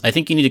runs. I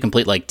think you need to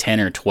complete 10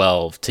 or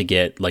 12 to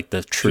get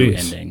the true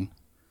ending.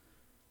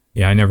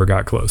 Yeah, I never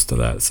got close to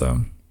that,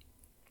 so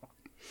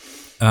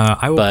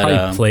I will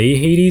probably play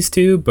Hades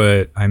too,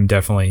 but I'm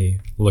definitely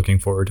looking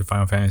forward to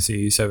Final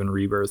Fantasy VII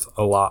Rebirth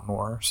a lot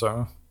more.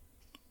 So,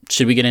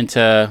 should we get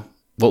into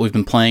what we've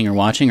been playing or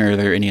watching, or are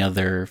there any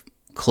other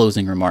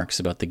closing remarks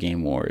about the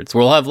Game Awards?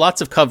 We'll have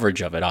lots of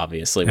coverage of it,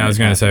 obviously. I was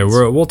going to say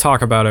we'll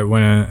talk about it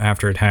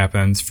after it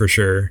happens for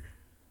sure.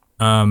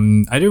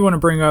 I do want to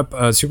bring up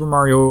Super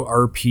Mario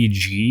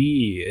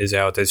RPG is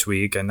out this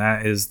week, and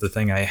that is the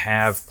thing I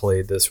have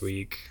played this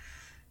week.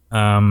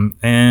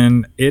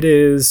 And it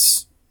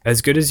is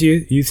as good as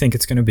you think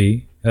it's going to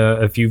be.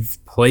 If you've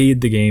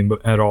played the game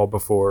at all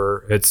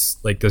before, it's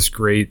this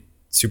great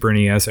Super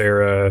NES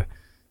era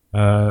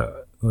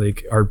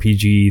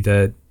RPG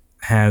that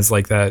has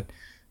that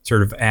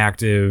sort of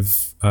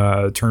active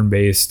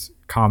turn-based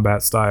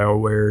combat style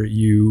where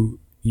you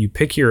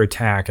pick your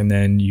attack and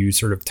then you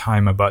sort of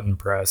time a button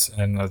press,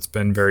 and that's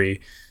been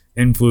very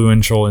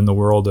influential in the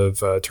world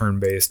of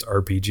turn-based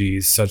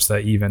RPGs, such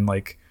that even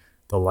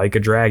the Like a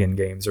Dragon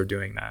games are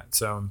doing that.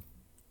 So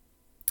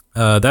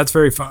that's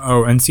very fun.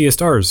 Oh, and Sea of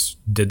Stars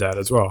did that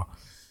as well.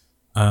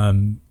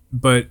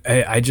 But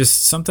I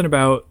just, something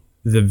about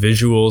the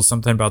visuals,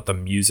 something about the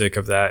music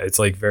of that, it's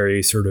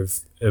very sort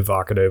of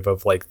evocative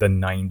of the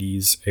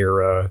 90s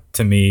era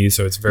to me.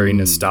 So it's very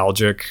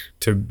nostalgic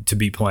to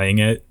be playing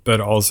it,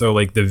 but also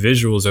the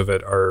visuals of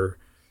it are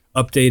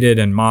updated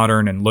and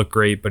modern and look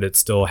great, but it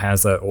still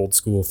has that old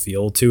school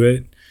feel to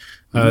it.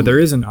 There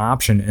is an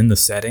option in the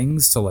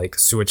settings to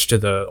switch to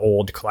the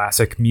old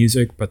classic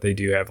music, but they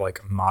do have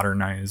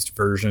modernized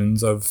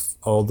versions of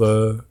all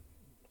the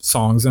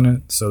songs in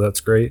it. So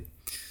that's great.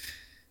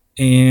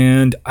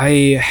 And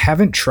I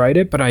haven't tried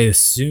it, but I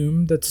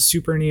assume that the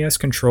Super NES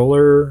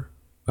controller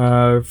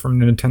from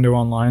Nintendo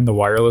Online, the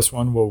wireless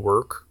one, will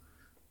work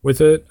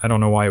with it. I don't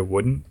know why it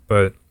wouldn't,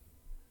 but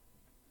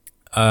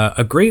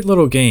a great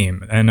little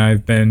game. And I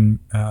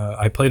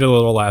played a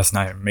little last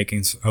night,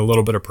 making a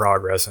little bit of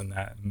progress in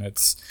that. And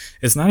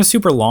it's not a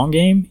super long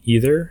game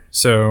either,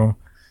 so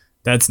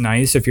that's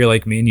nice if you're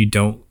like me and you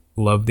don't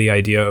love the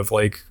idea of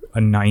a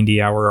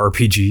 90-hour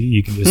RPG.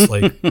 You can just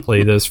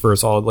play this for a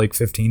solid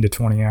 15 to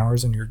 20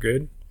 hours and you're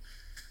good.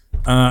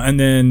 And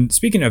then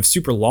speaking of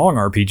super long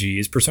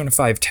RPGs, Persona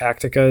 5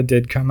 Tactica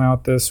did come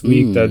out this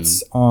week.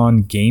 That's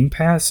on Game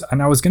Pass,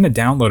 and I was going to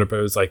download it, but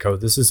it was oh,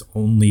 this is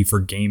only for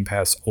Game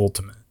Pass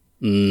Ultimate.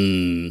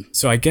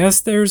 So I guess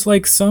there's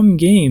some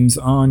games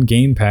on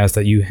Game Pass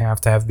that you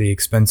have to have the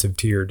expensive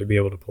tier to be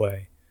able to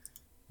play.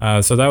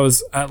 So that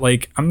was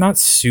I'm not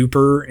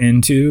super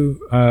into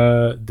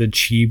the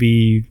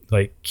chibi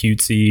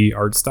cutesy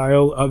art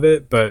style of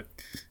it, but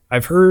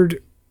I've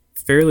heard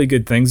fairly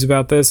good things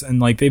about this,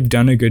 and they've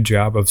done a good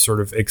job of sort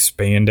of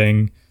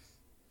expanding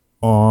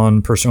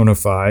on Persona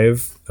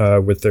 5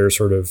 with their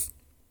sort of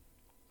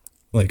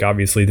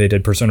obviously they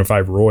did Persona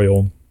 5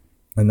 Royal,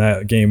 and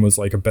that game was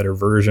a better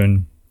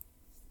version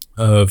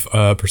of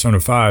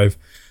Persona 5,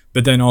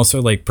 but then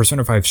also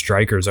Persona 5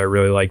 Strikers I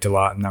really liked a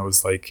lot, and that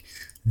was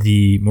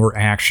the more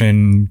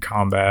action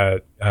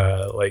combat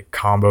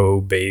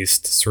combo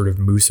based sort of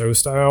Muso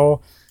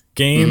style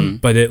game,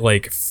 but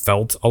it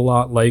felt a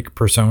lot like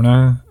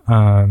Persona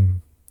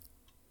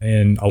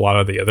and a lot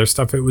of the other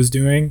stuff it was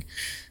doing,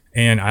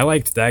 and I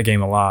liked that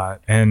game a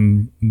lot.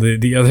 And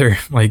the other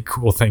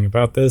cool thing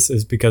about this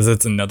is because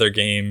it's another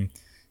game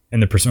in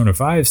the Persona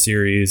 5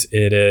 series,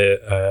 it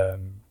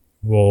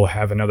will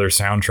have another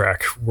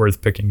soundtrack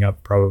worth picking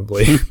up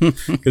probably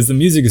because the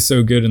music is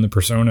so good in the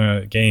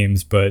Persona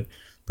games, but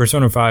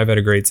Persona 5 had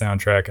a great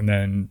soundtrack, and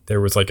then there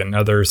was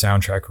another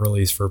soundtrack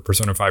release for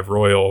Persona 5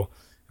 Royal,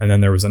 and then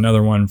there was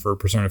another one for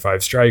Persona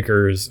 5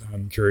 Strikers.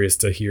 I'm curious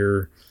to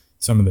hear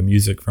some of the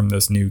music from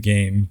this new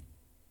game.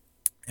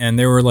 And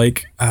they were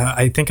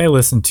I think I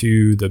listened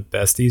to the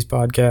Besties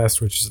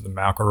podcast, which is the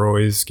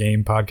McElroy's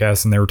game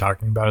podcast, and they were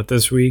talking about it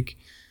this week.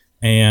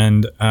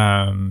 And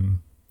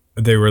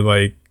they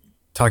were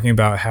talking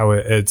about how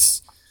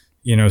it's,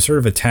 sort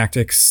of a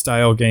tactics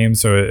style game.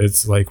 So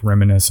it's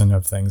reminiscent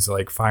of things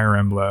like Fire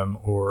Emblem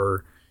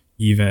or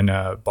even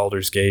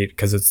Baldur's Gate,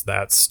 because it's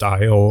that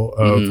style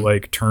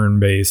of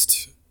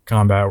turn-based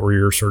combat where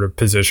you're sort of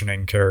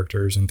positioning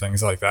characters and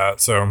things like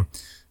that. So,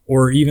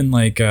 or even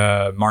like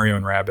Mario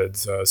and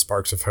Rabbids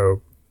Sparks of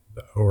Hope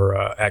or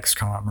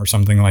XCOM or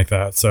something like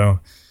that. So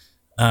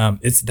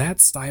it's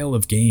that style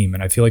of game,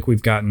 and I feel like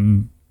we've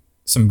gotten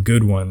some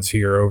good ones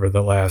here over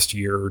the last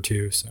year or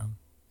two. So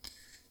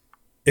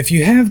if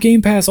you have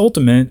Game Pass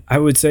Ultimate, I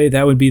would say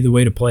that would be the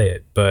way to play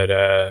it. But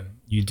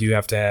you do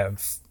have to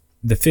have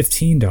the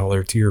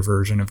 $15 tier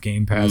version of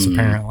Game Pass,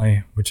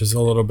 apparently, which is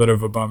a little bit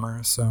of a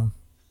bummer. So,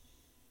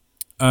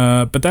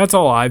 but that's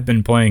all I've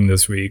been playing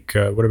this week.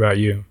 What about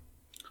you?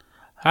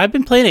 I've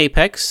been playing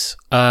Apex.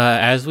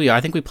 I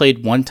think we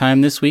played one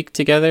time this week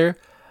together.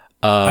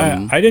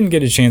 I didn't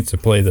get a chance to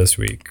play this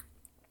week,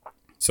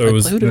 so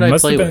who did I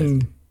play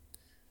with?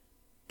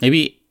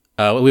 Maybe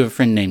we have a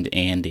friend named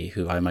Andy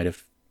who I might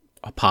have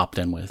popped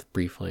in with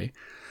briefly.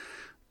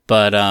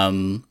 But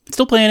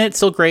still playing it,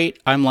 still great.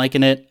 I'm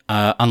liking it.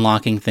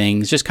 Unlocking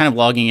things, just kind of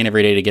logging in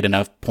every day to get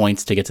enough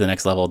points to get to the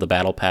next level of the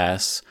battle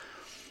pass.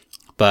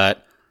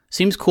 But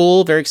seems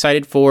cool. Very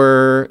excited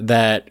for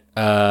that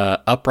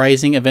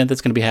Uprising event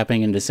that's going to be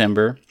happening in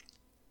December.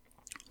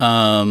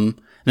 Then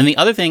the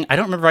other thing, I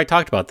don't remember if I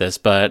talked about this,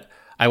 but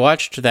I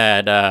watched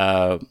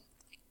that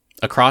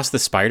Across the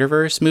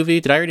Spider-Verse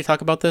movie. Did I already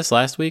talk about this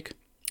last week?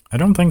 I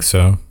don't think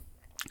so.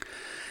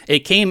 It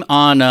came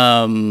on,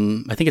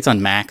 I think it's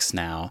on Max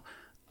now.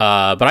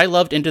 But I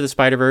loved Into the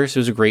Spider-Verse. It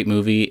was a great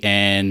movie.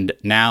 And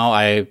now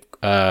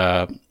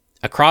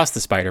Across the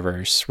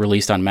Spider-Verse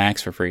released on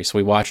Max for free. So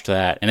we watched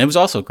that. And it was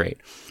also great.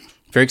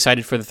 Very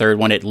excited for the third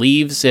one. It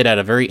leaves it at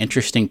a very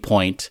interesting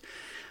point.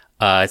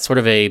 It's sort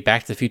of a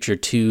Back to the Future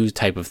 2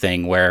 type of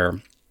thing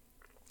where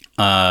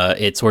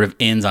it sort of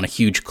ends on a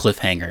huge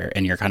cliffhanger.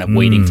 And you're kind of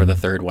waiting for the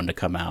third one to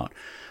come out.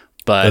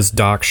 But does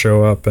Doc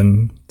show up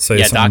and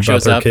say something Doc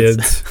shows about their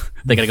kids?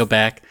 They got to go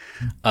back.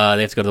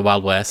 They have to go to the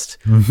Wild West.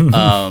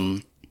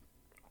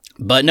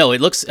 But no, it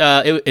looks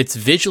it's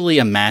visually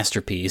a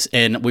masterpiece.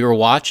 And we were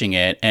watching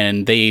it,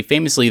 and they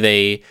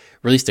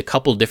released a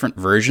couple different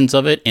versions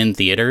of it in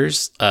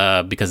theaters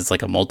because it's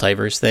like a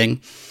multiverse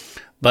thing.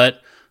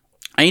 But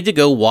I need to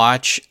go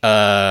watch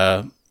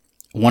one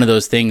of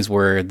those things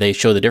where they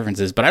show the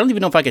differences. But I don't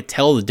even know if I could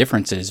tell the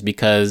differences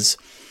because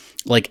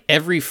like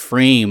every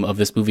frame of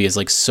this movie is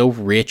like so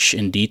rich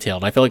and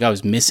detailed. I feel like I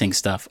was missing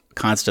stuff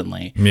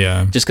constantly.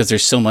 Yeah. Just because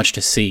there's so much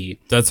to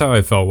see. That's how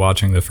I felt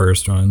watching the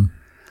first one.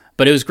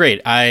 But it was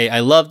great.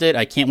 I loved it.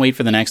 I can't wait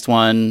for the next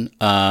one.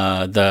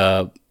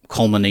 The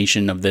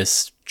culmination of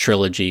this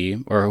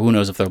trilogy, or who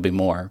knows if there'll be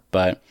more.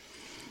 But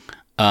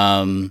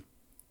I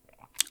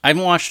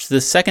haven't watched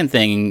the second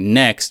thing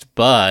next,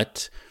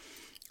 but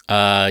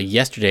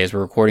yesterday as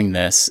we're recording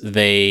this,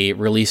 they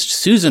released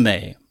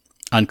Suzume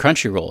on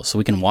Crunchyroll, so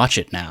we can watch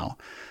it now.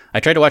 I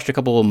tried to watch it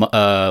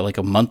like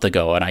a month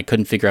ago, and I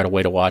couldn't figure out a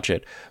way to watch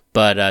it.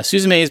 But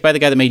Suzume is by the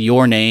guy that made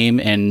Your Name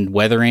and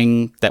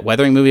Weathering, that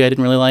Weathering movie I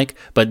didn't really like.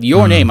 But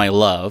Your Name I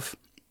love.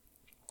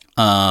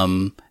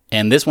 And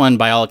this one,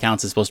 by all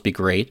accounts, is supposed to be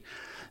great.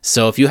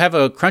 So if you have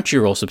a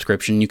Crunchyroll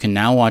subscription, you can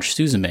now watch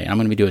Suzume. I'm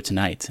going to do it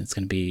tonight. It's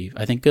going to be,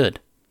 I think, good.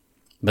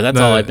 But that's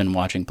all I've been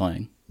watching,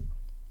 playing.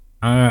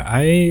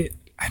 I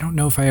don't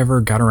know if I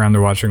ever got around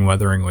to watching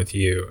Weathering with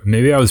you.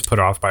 Maybe I was put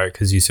off by it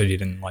because you said you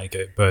didn't like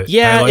it. But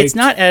yeah, it's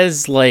not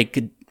as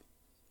like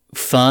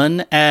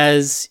fun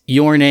as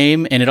Your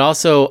Name, and it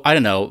also, I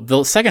don't know,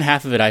 the second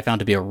half of it I found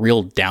to be a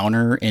real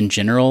downer in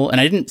general, and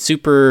I didn't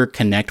super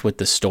connect with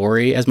the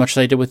story as much as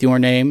I did with Your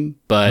Name.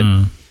 But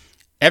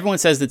everyone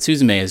says that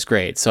Suzume is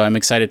great, so I'm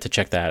excited to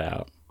check that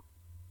out.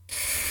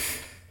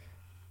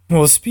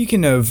 Well,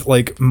 speaking of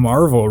like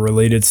Marvel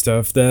related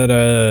stuff,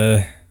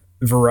 that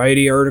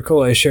Variety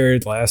article I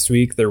shared last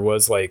week, there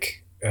was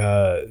like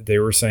they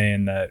were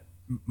saying that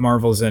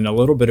Marvel's in a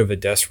little bit of a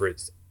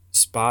desperate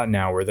spot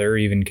now where they're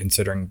even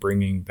considering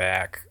bringing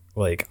back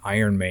like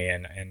Iron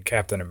Man and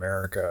Captain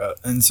America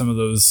and some of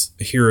those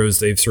heroes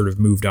they've sort of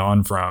moved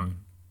on from.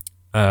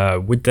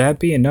 Would that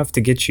be enough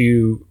to get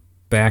you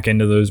back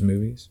into those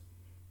movies?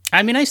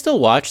 I mean, I still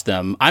watch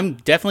them. I'm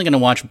definitely going to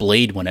watch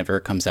Blade whenever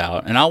it comes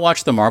out, and I'll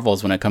watch the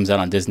Marvels when it comes out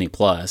on Disney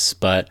Plus.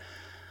 But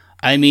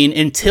I mean,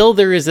 until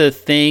there is a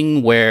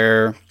thing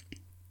where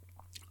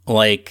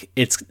like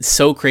it's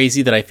so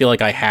crazy that I feel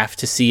like I have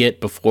to see it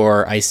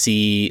before I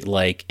see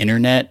like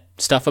internet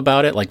stuff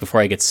about it, like before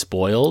I get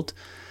spoiled,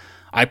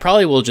 I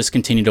probably will just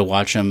continue to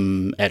watch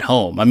them at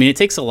home. I mean, it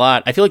takes a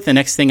lot. I feel like the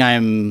next thing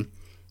I'm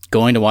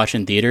going to watch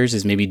in theaters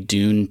is maybe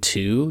Dune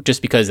 2,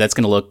 just because that's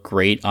going to look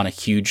great on a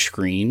huge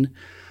screen.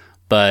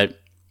 But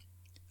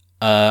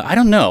I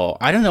don't know.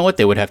 I don't know what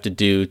they would have to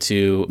do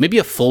to maybe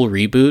a full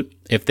reboot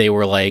if they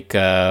were like,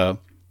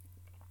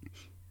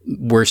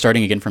 we're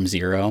starting again from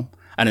zero.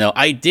 I don't know.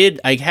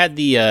 I had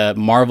the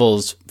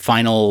Marvel's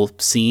final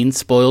scene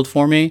spoiled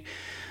for me.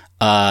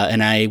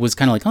 And I was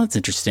kind of like, oh, that's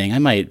interesting. I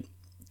might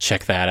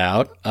check that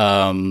out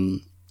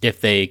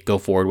if they go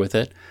forward with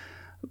it.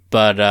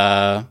 But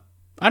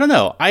I don't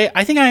know.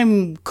 I think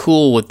I'm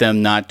cool with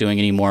them not doing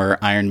any more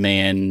Iron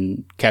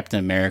Man, Captain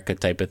America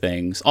type of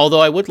things.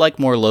 Although I would like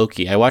more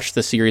Loki. I watched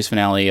the series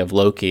finale of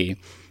Loki,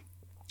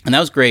 And that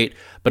was great,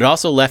 but it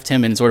also left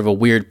him in sort of a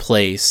weird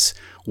place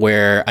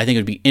where I think it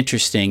would be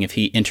interesting if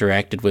he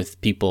interacted with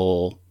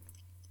people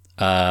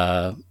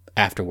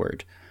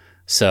afterward.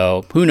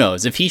 So who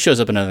knows? If he shows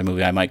up in another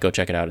movie, I might go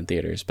check it out in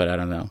theaters, but I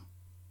don't know.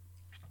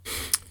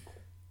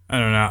 I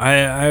don't know.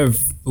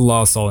 I've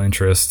lost all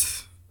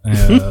interest.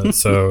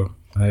 So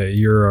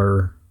you're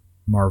our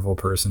Marvel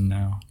person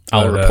now.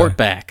 I'll report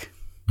back.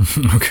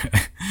 Okay.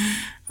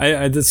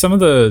 Some of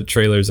the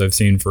trailers I've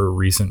seen for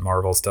recent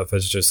Marvel stuff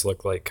has just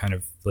looked like kind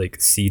of like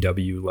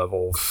CW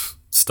level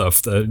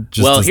stuff that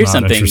just does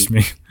not interest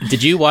me.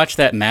 Did you watch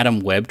that Madam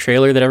Web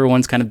trailer that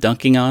everyone's kind of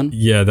dunking on?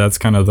 Yeah, that's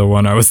kind of the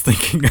one I was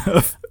thinking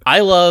of.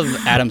 I love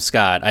Adam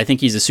Scott. I think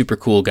he's a super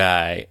cool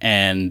guy.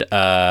 And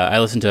I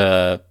listen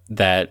to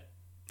that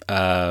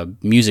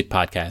music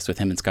podcast with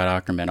him and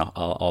Scott Aukerman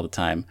all the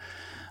time.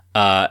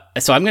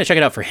 So I'm going to check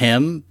it out for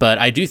him, but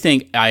I do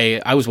think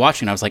I was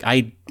watching, I was like,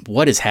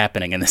 what is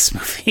happening in this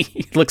movie?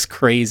 It looks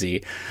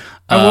crazy.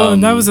 Well,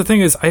 and that was the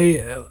thing is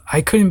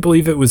I couldn't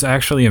believe it was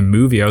actually a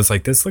movie. I was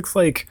like, this looks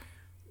like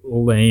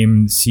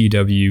lame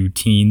CW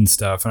teen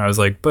stuff. And I was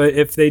like, but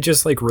if they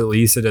just like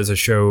release it as a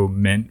show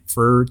meant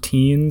for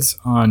teens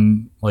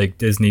on like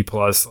Disney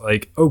Plus,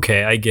 like,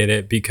 okay, I get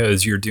it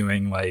because you're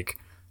doing like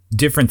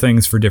different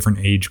things for different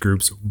age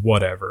groups,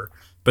 whatever.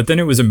 But then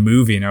it was a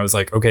movie, and I was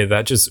like, okay,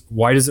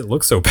 why does it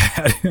look so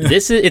bad?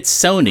 It's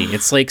Sony.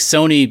 It's like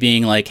Sony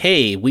being like,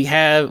 hey, we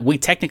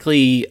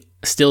technically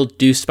still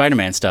do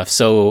Spider-Man stuff.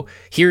 So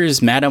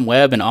here's Madam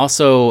Web. And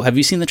also, have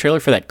you seen the trailer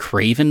for that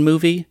Kraven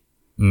movie?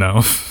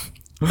 No.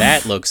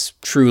 That looks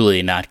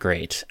truly not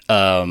great.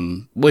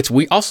 It's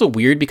also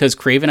weird because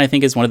Kraven, I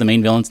think, is one of the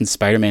main villains in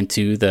Spider-Man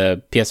 2,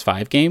 the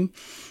PS5 game.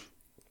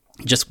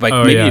 Just by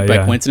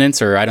coincidence,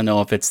 or I don't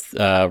know if it's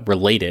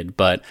related,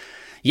 but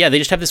yeah, they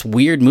just have this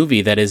weird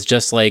movie that is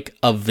just like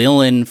a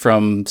villain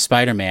from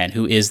Spider-Man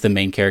who is the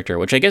main character,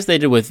 which I guess they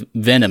did with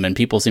Venom, and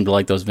people seem to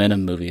like those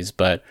Venom movies.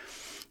 But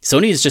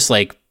Sony is just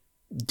like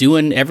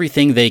doing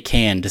everything they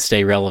can to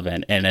stay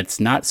relevant, and it's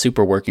not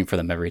super working for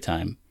them every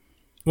time.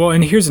 Well,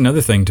 and here's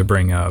another thing to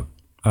bring up.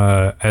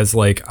 As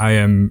like I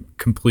am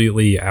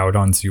completely out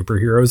on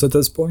superheroes at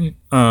this point.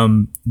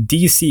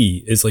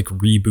 DC is like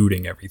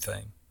rebooting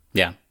everything.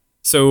 Yeah.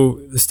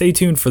 So stay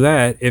tuned for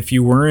that. If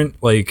you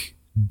weren't like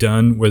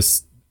done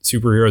with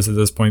superheroes at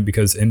this point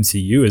because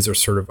MCU has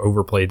sort of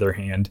overplayed their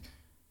hand,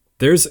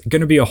 there's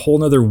going to be a whole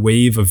nother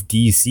wave of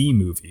DC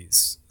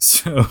movies.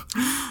 So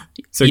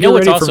you know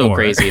what's also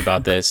crazy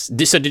about this?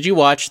 So did you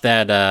watch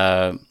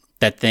that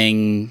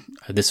thing?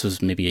 This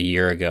was maybe a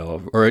year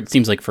ago, or it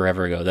seems like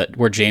forever ago, that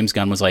where James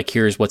Gunn was like,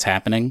 "Here's what's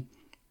happening."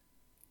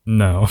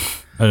 No,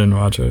 I didn't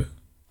watch it.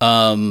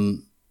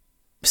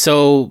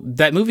 So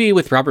that movie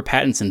with Robert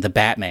Pattinson, The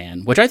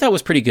Batman, which I thought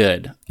was pretty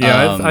good.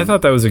 Yeah, I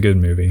thought that was a good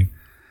movie.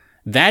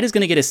 That is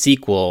going to get a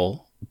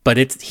sequel, but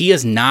he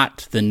is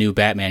not the new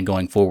Batman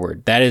going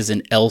forward. That is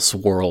an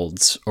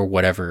Elseworlds or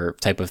whatever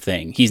type of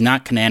thing. He's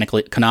not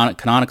canonically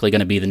going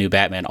to be the new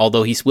Batman,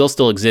 although he will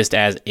still exist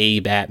as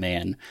a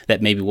Batman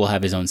that maybe will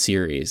have his own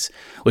series,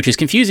 which is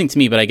confusing to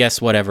me, but I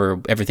guess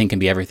whatever, everything can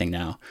be everything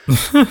now.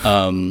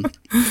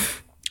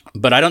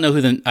 But I don't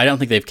know I don't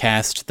think they've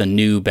cast the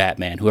new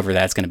Batman, whoever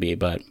that's going to be,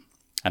 but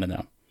I don't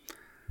know.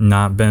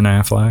 Not Ben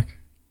Affleck?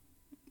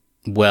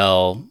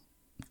 Well,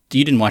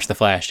 you didn't watch The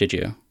Flash, did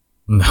you?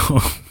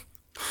 No.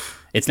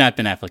 It's not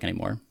Ben Affleck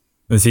anymore.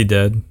 Is he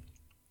dead?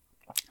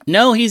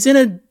 No, he's in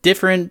a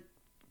different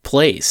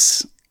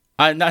place.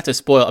 Not to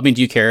spoil. I mean,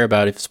 do you care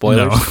about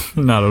spoilers?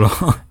 No, not at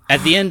all.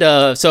 At the end,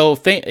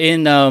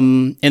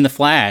 in The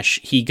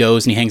Flash, he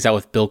goes and he hangs out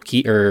with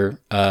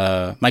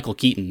Michael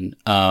Keaton,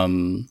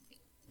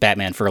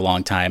 Batman, for a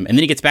long time, and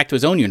then he gets back to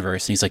his own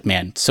universe, and he's like,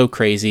 "Man, so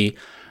crazy!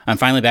 I'm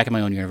finally back in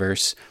my own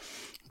universe.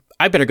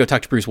 I better go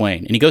talk to Bruce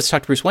Wayne." And he goes to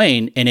talk to Bruce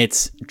Wayne, and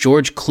it's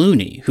George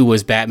Clooney, who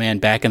was Batman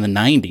back in the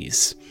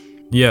 90s.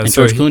 Yeah, and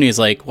George Clooney is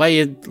like,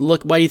 "Why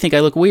do you think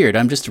I look weird?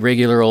 I'm just a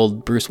regular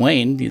old Bruce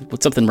Wayne.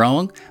 What's something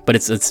wrong?" But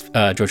it's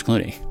George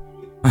Clooney.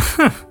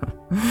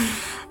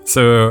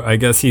 So I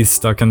guess he's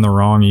stuck in the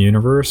wrong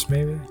universe,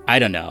 maybe? I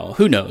don't know.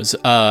 Who knows?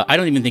 I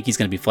don't even think he's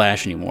going to be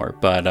Flash anymore.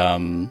 But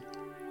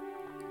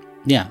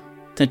yeah,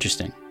 it's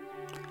interesting.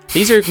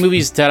 These are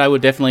movies that I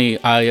would definitely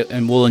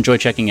will enjoy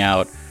checking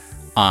out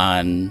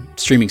on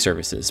streaming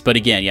services. But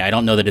again, yeah, I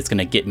don't know that it's going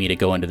to get me to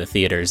go into the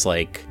theaters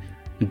like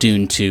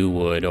Dune 2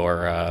 would,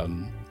 or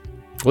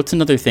what's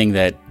another thing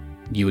that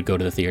you would go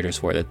to the theaters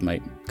for that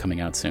might coming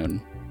out soon?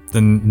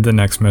 The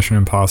next Mission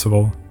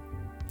Impossible.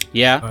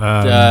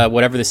 Yeah,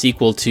 whatever the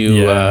sequel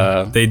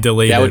to. They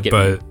delayed it,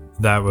 but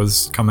that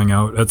was coming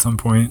out at some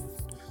point.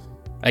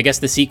 I guess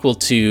the sequel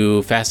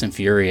to Fast and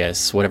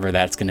Furious, whatever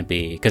that's going to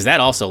be, because that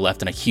also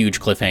left in a huge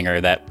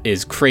cliffhanger that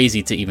is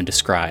crazy to even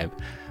describe.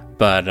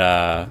 But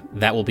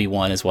that will be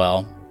one as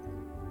well.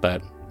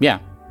 But yeah,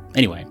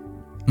 anyway.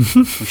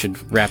 We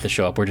should wrap the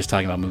show up. We're just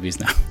talking about movies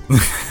now.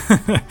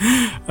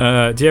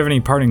 Do you have any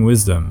parting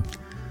wisdom?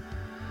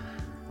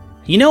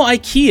 You know,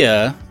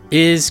 IKEA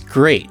is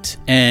great.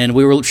 And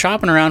we were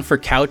shopping around for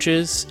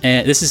couches,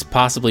 and this has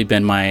possibly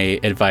been my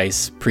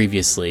advice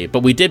previously,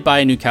 but we did buy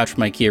a new couch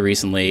from IKEA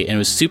recently, and it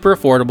was super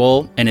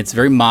affordable, and it's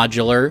very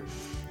modular,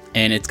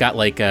 and it's got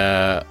like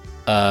a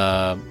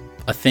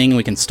thing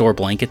we can store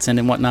blankets in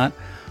and whatnot.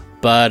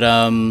 But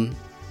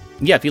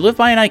yeah, if you live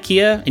by an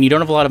IKEA and you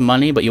don't have a lot of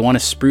money, but you want to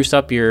spruce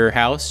up your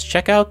house,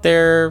 check out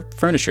their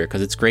furniture,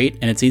 because it's great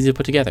and it's easy to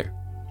put together.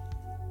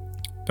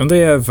 Don't they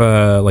have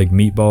like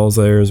meatballs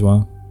there as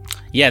well?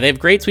 Yeah, they have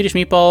great Swedish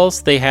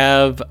meatballs. They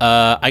have,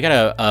 I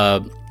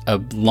got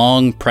a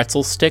long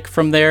pretzel stick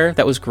from there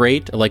that was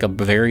great, like a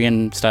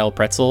Bavarian style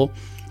pretzel.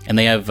 And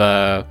they have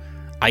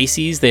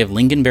ices. They have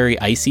lingonberry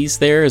ices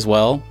there as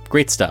well.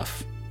 Great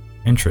stuff.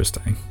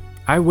 Interesting.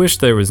 I wish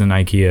there was an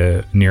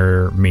IKEA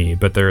near me,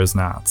 but there is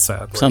not,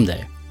 sadly.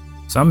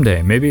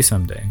 Someday. Maybe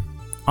someday.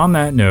 On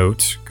that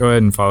note, go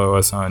ahead and follow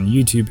us on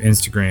YouTube,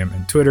 Instagram,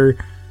 and Twitter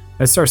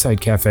at Starside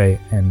Cafe,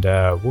 and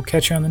we'll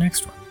catch you on the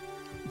next one.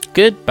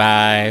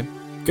 Goodbye.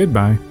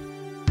 Goodbye.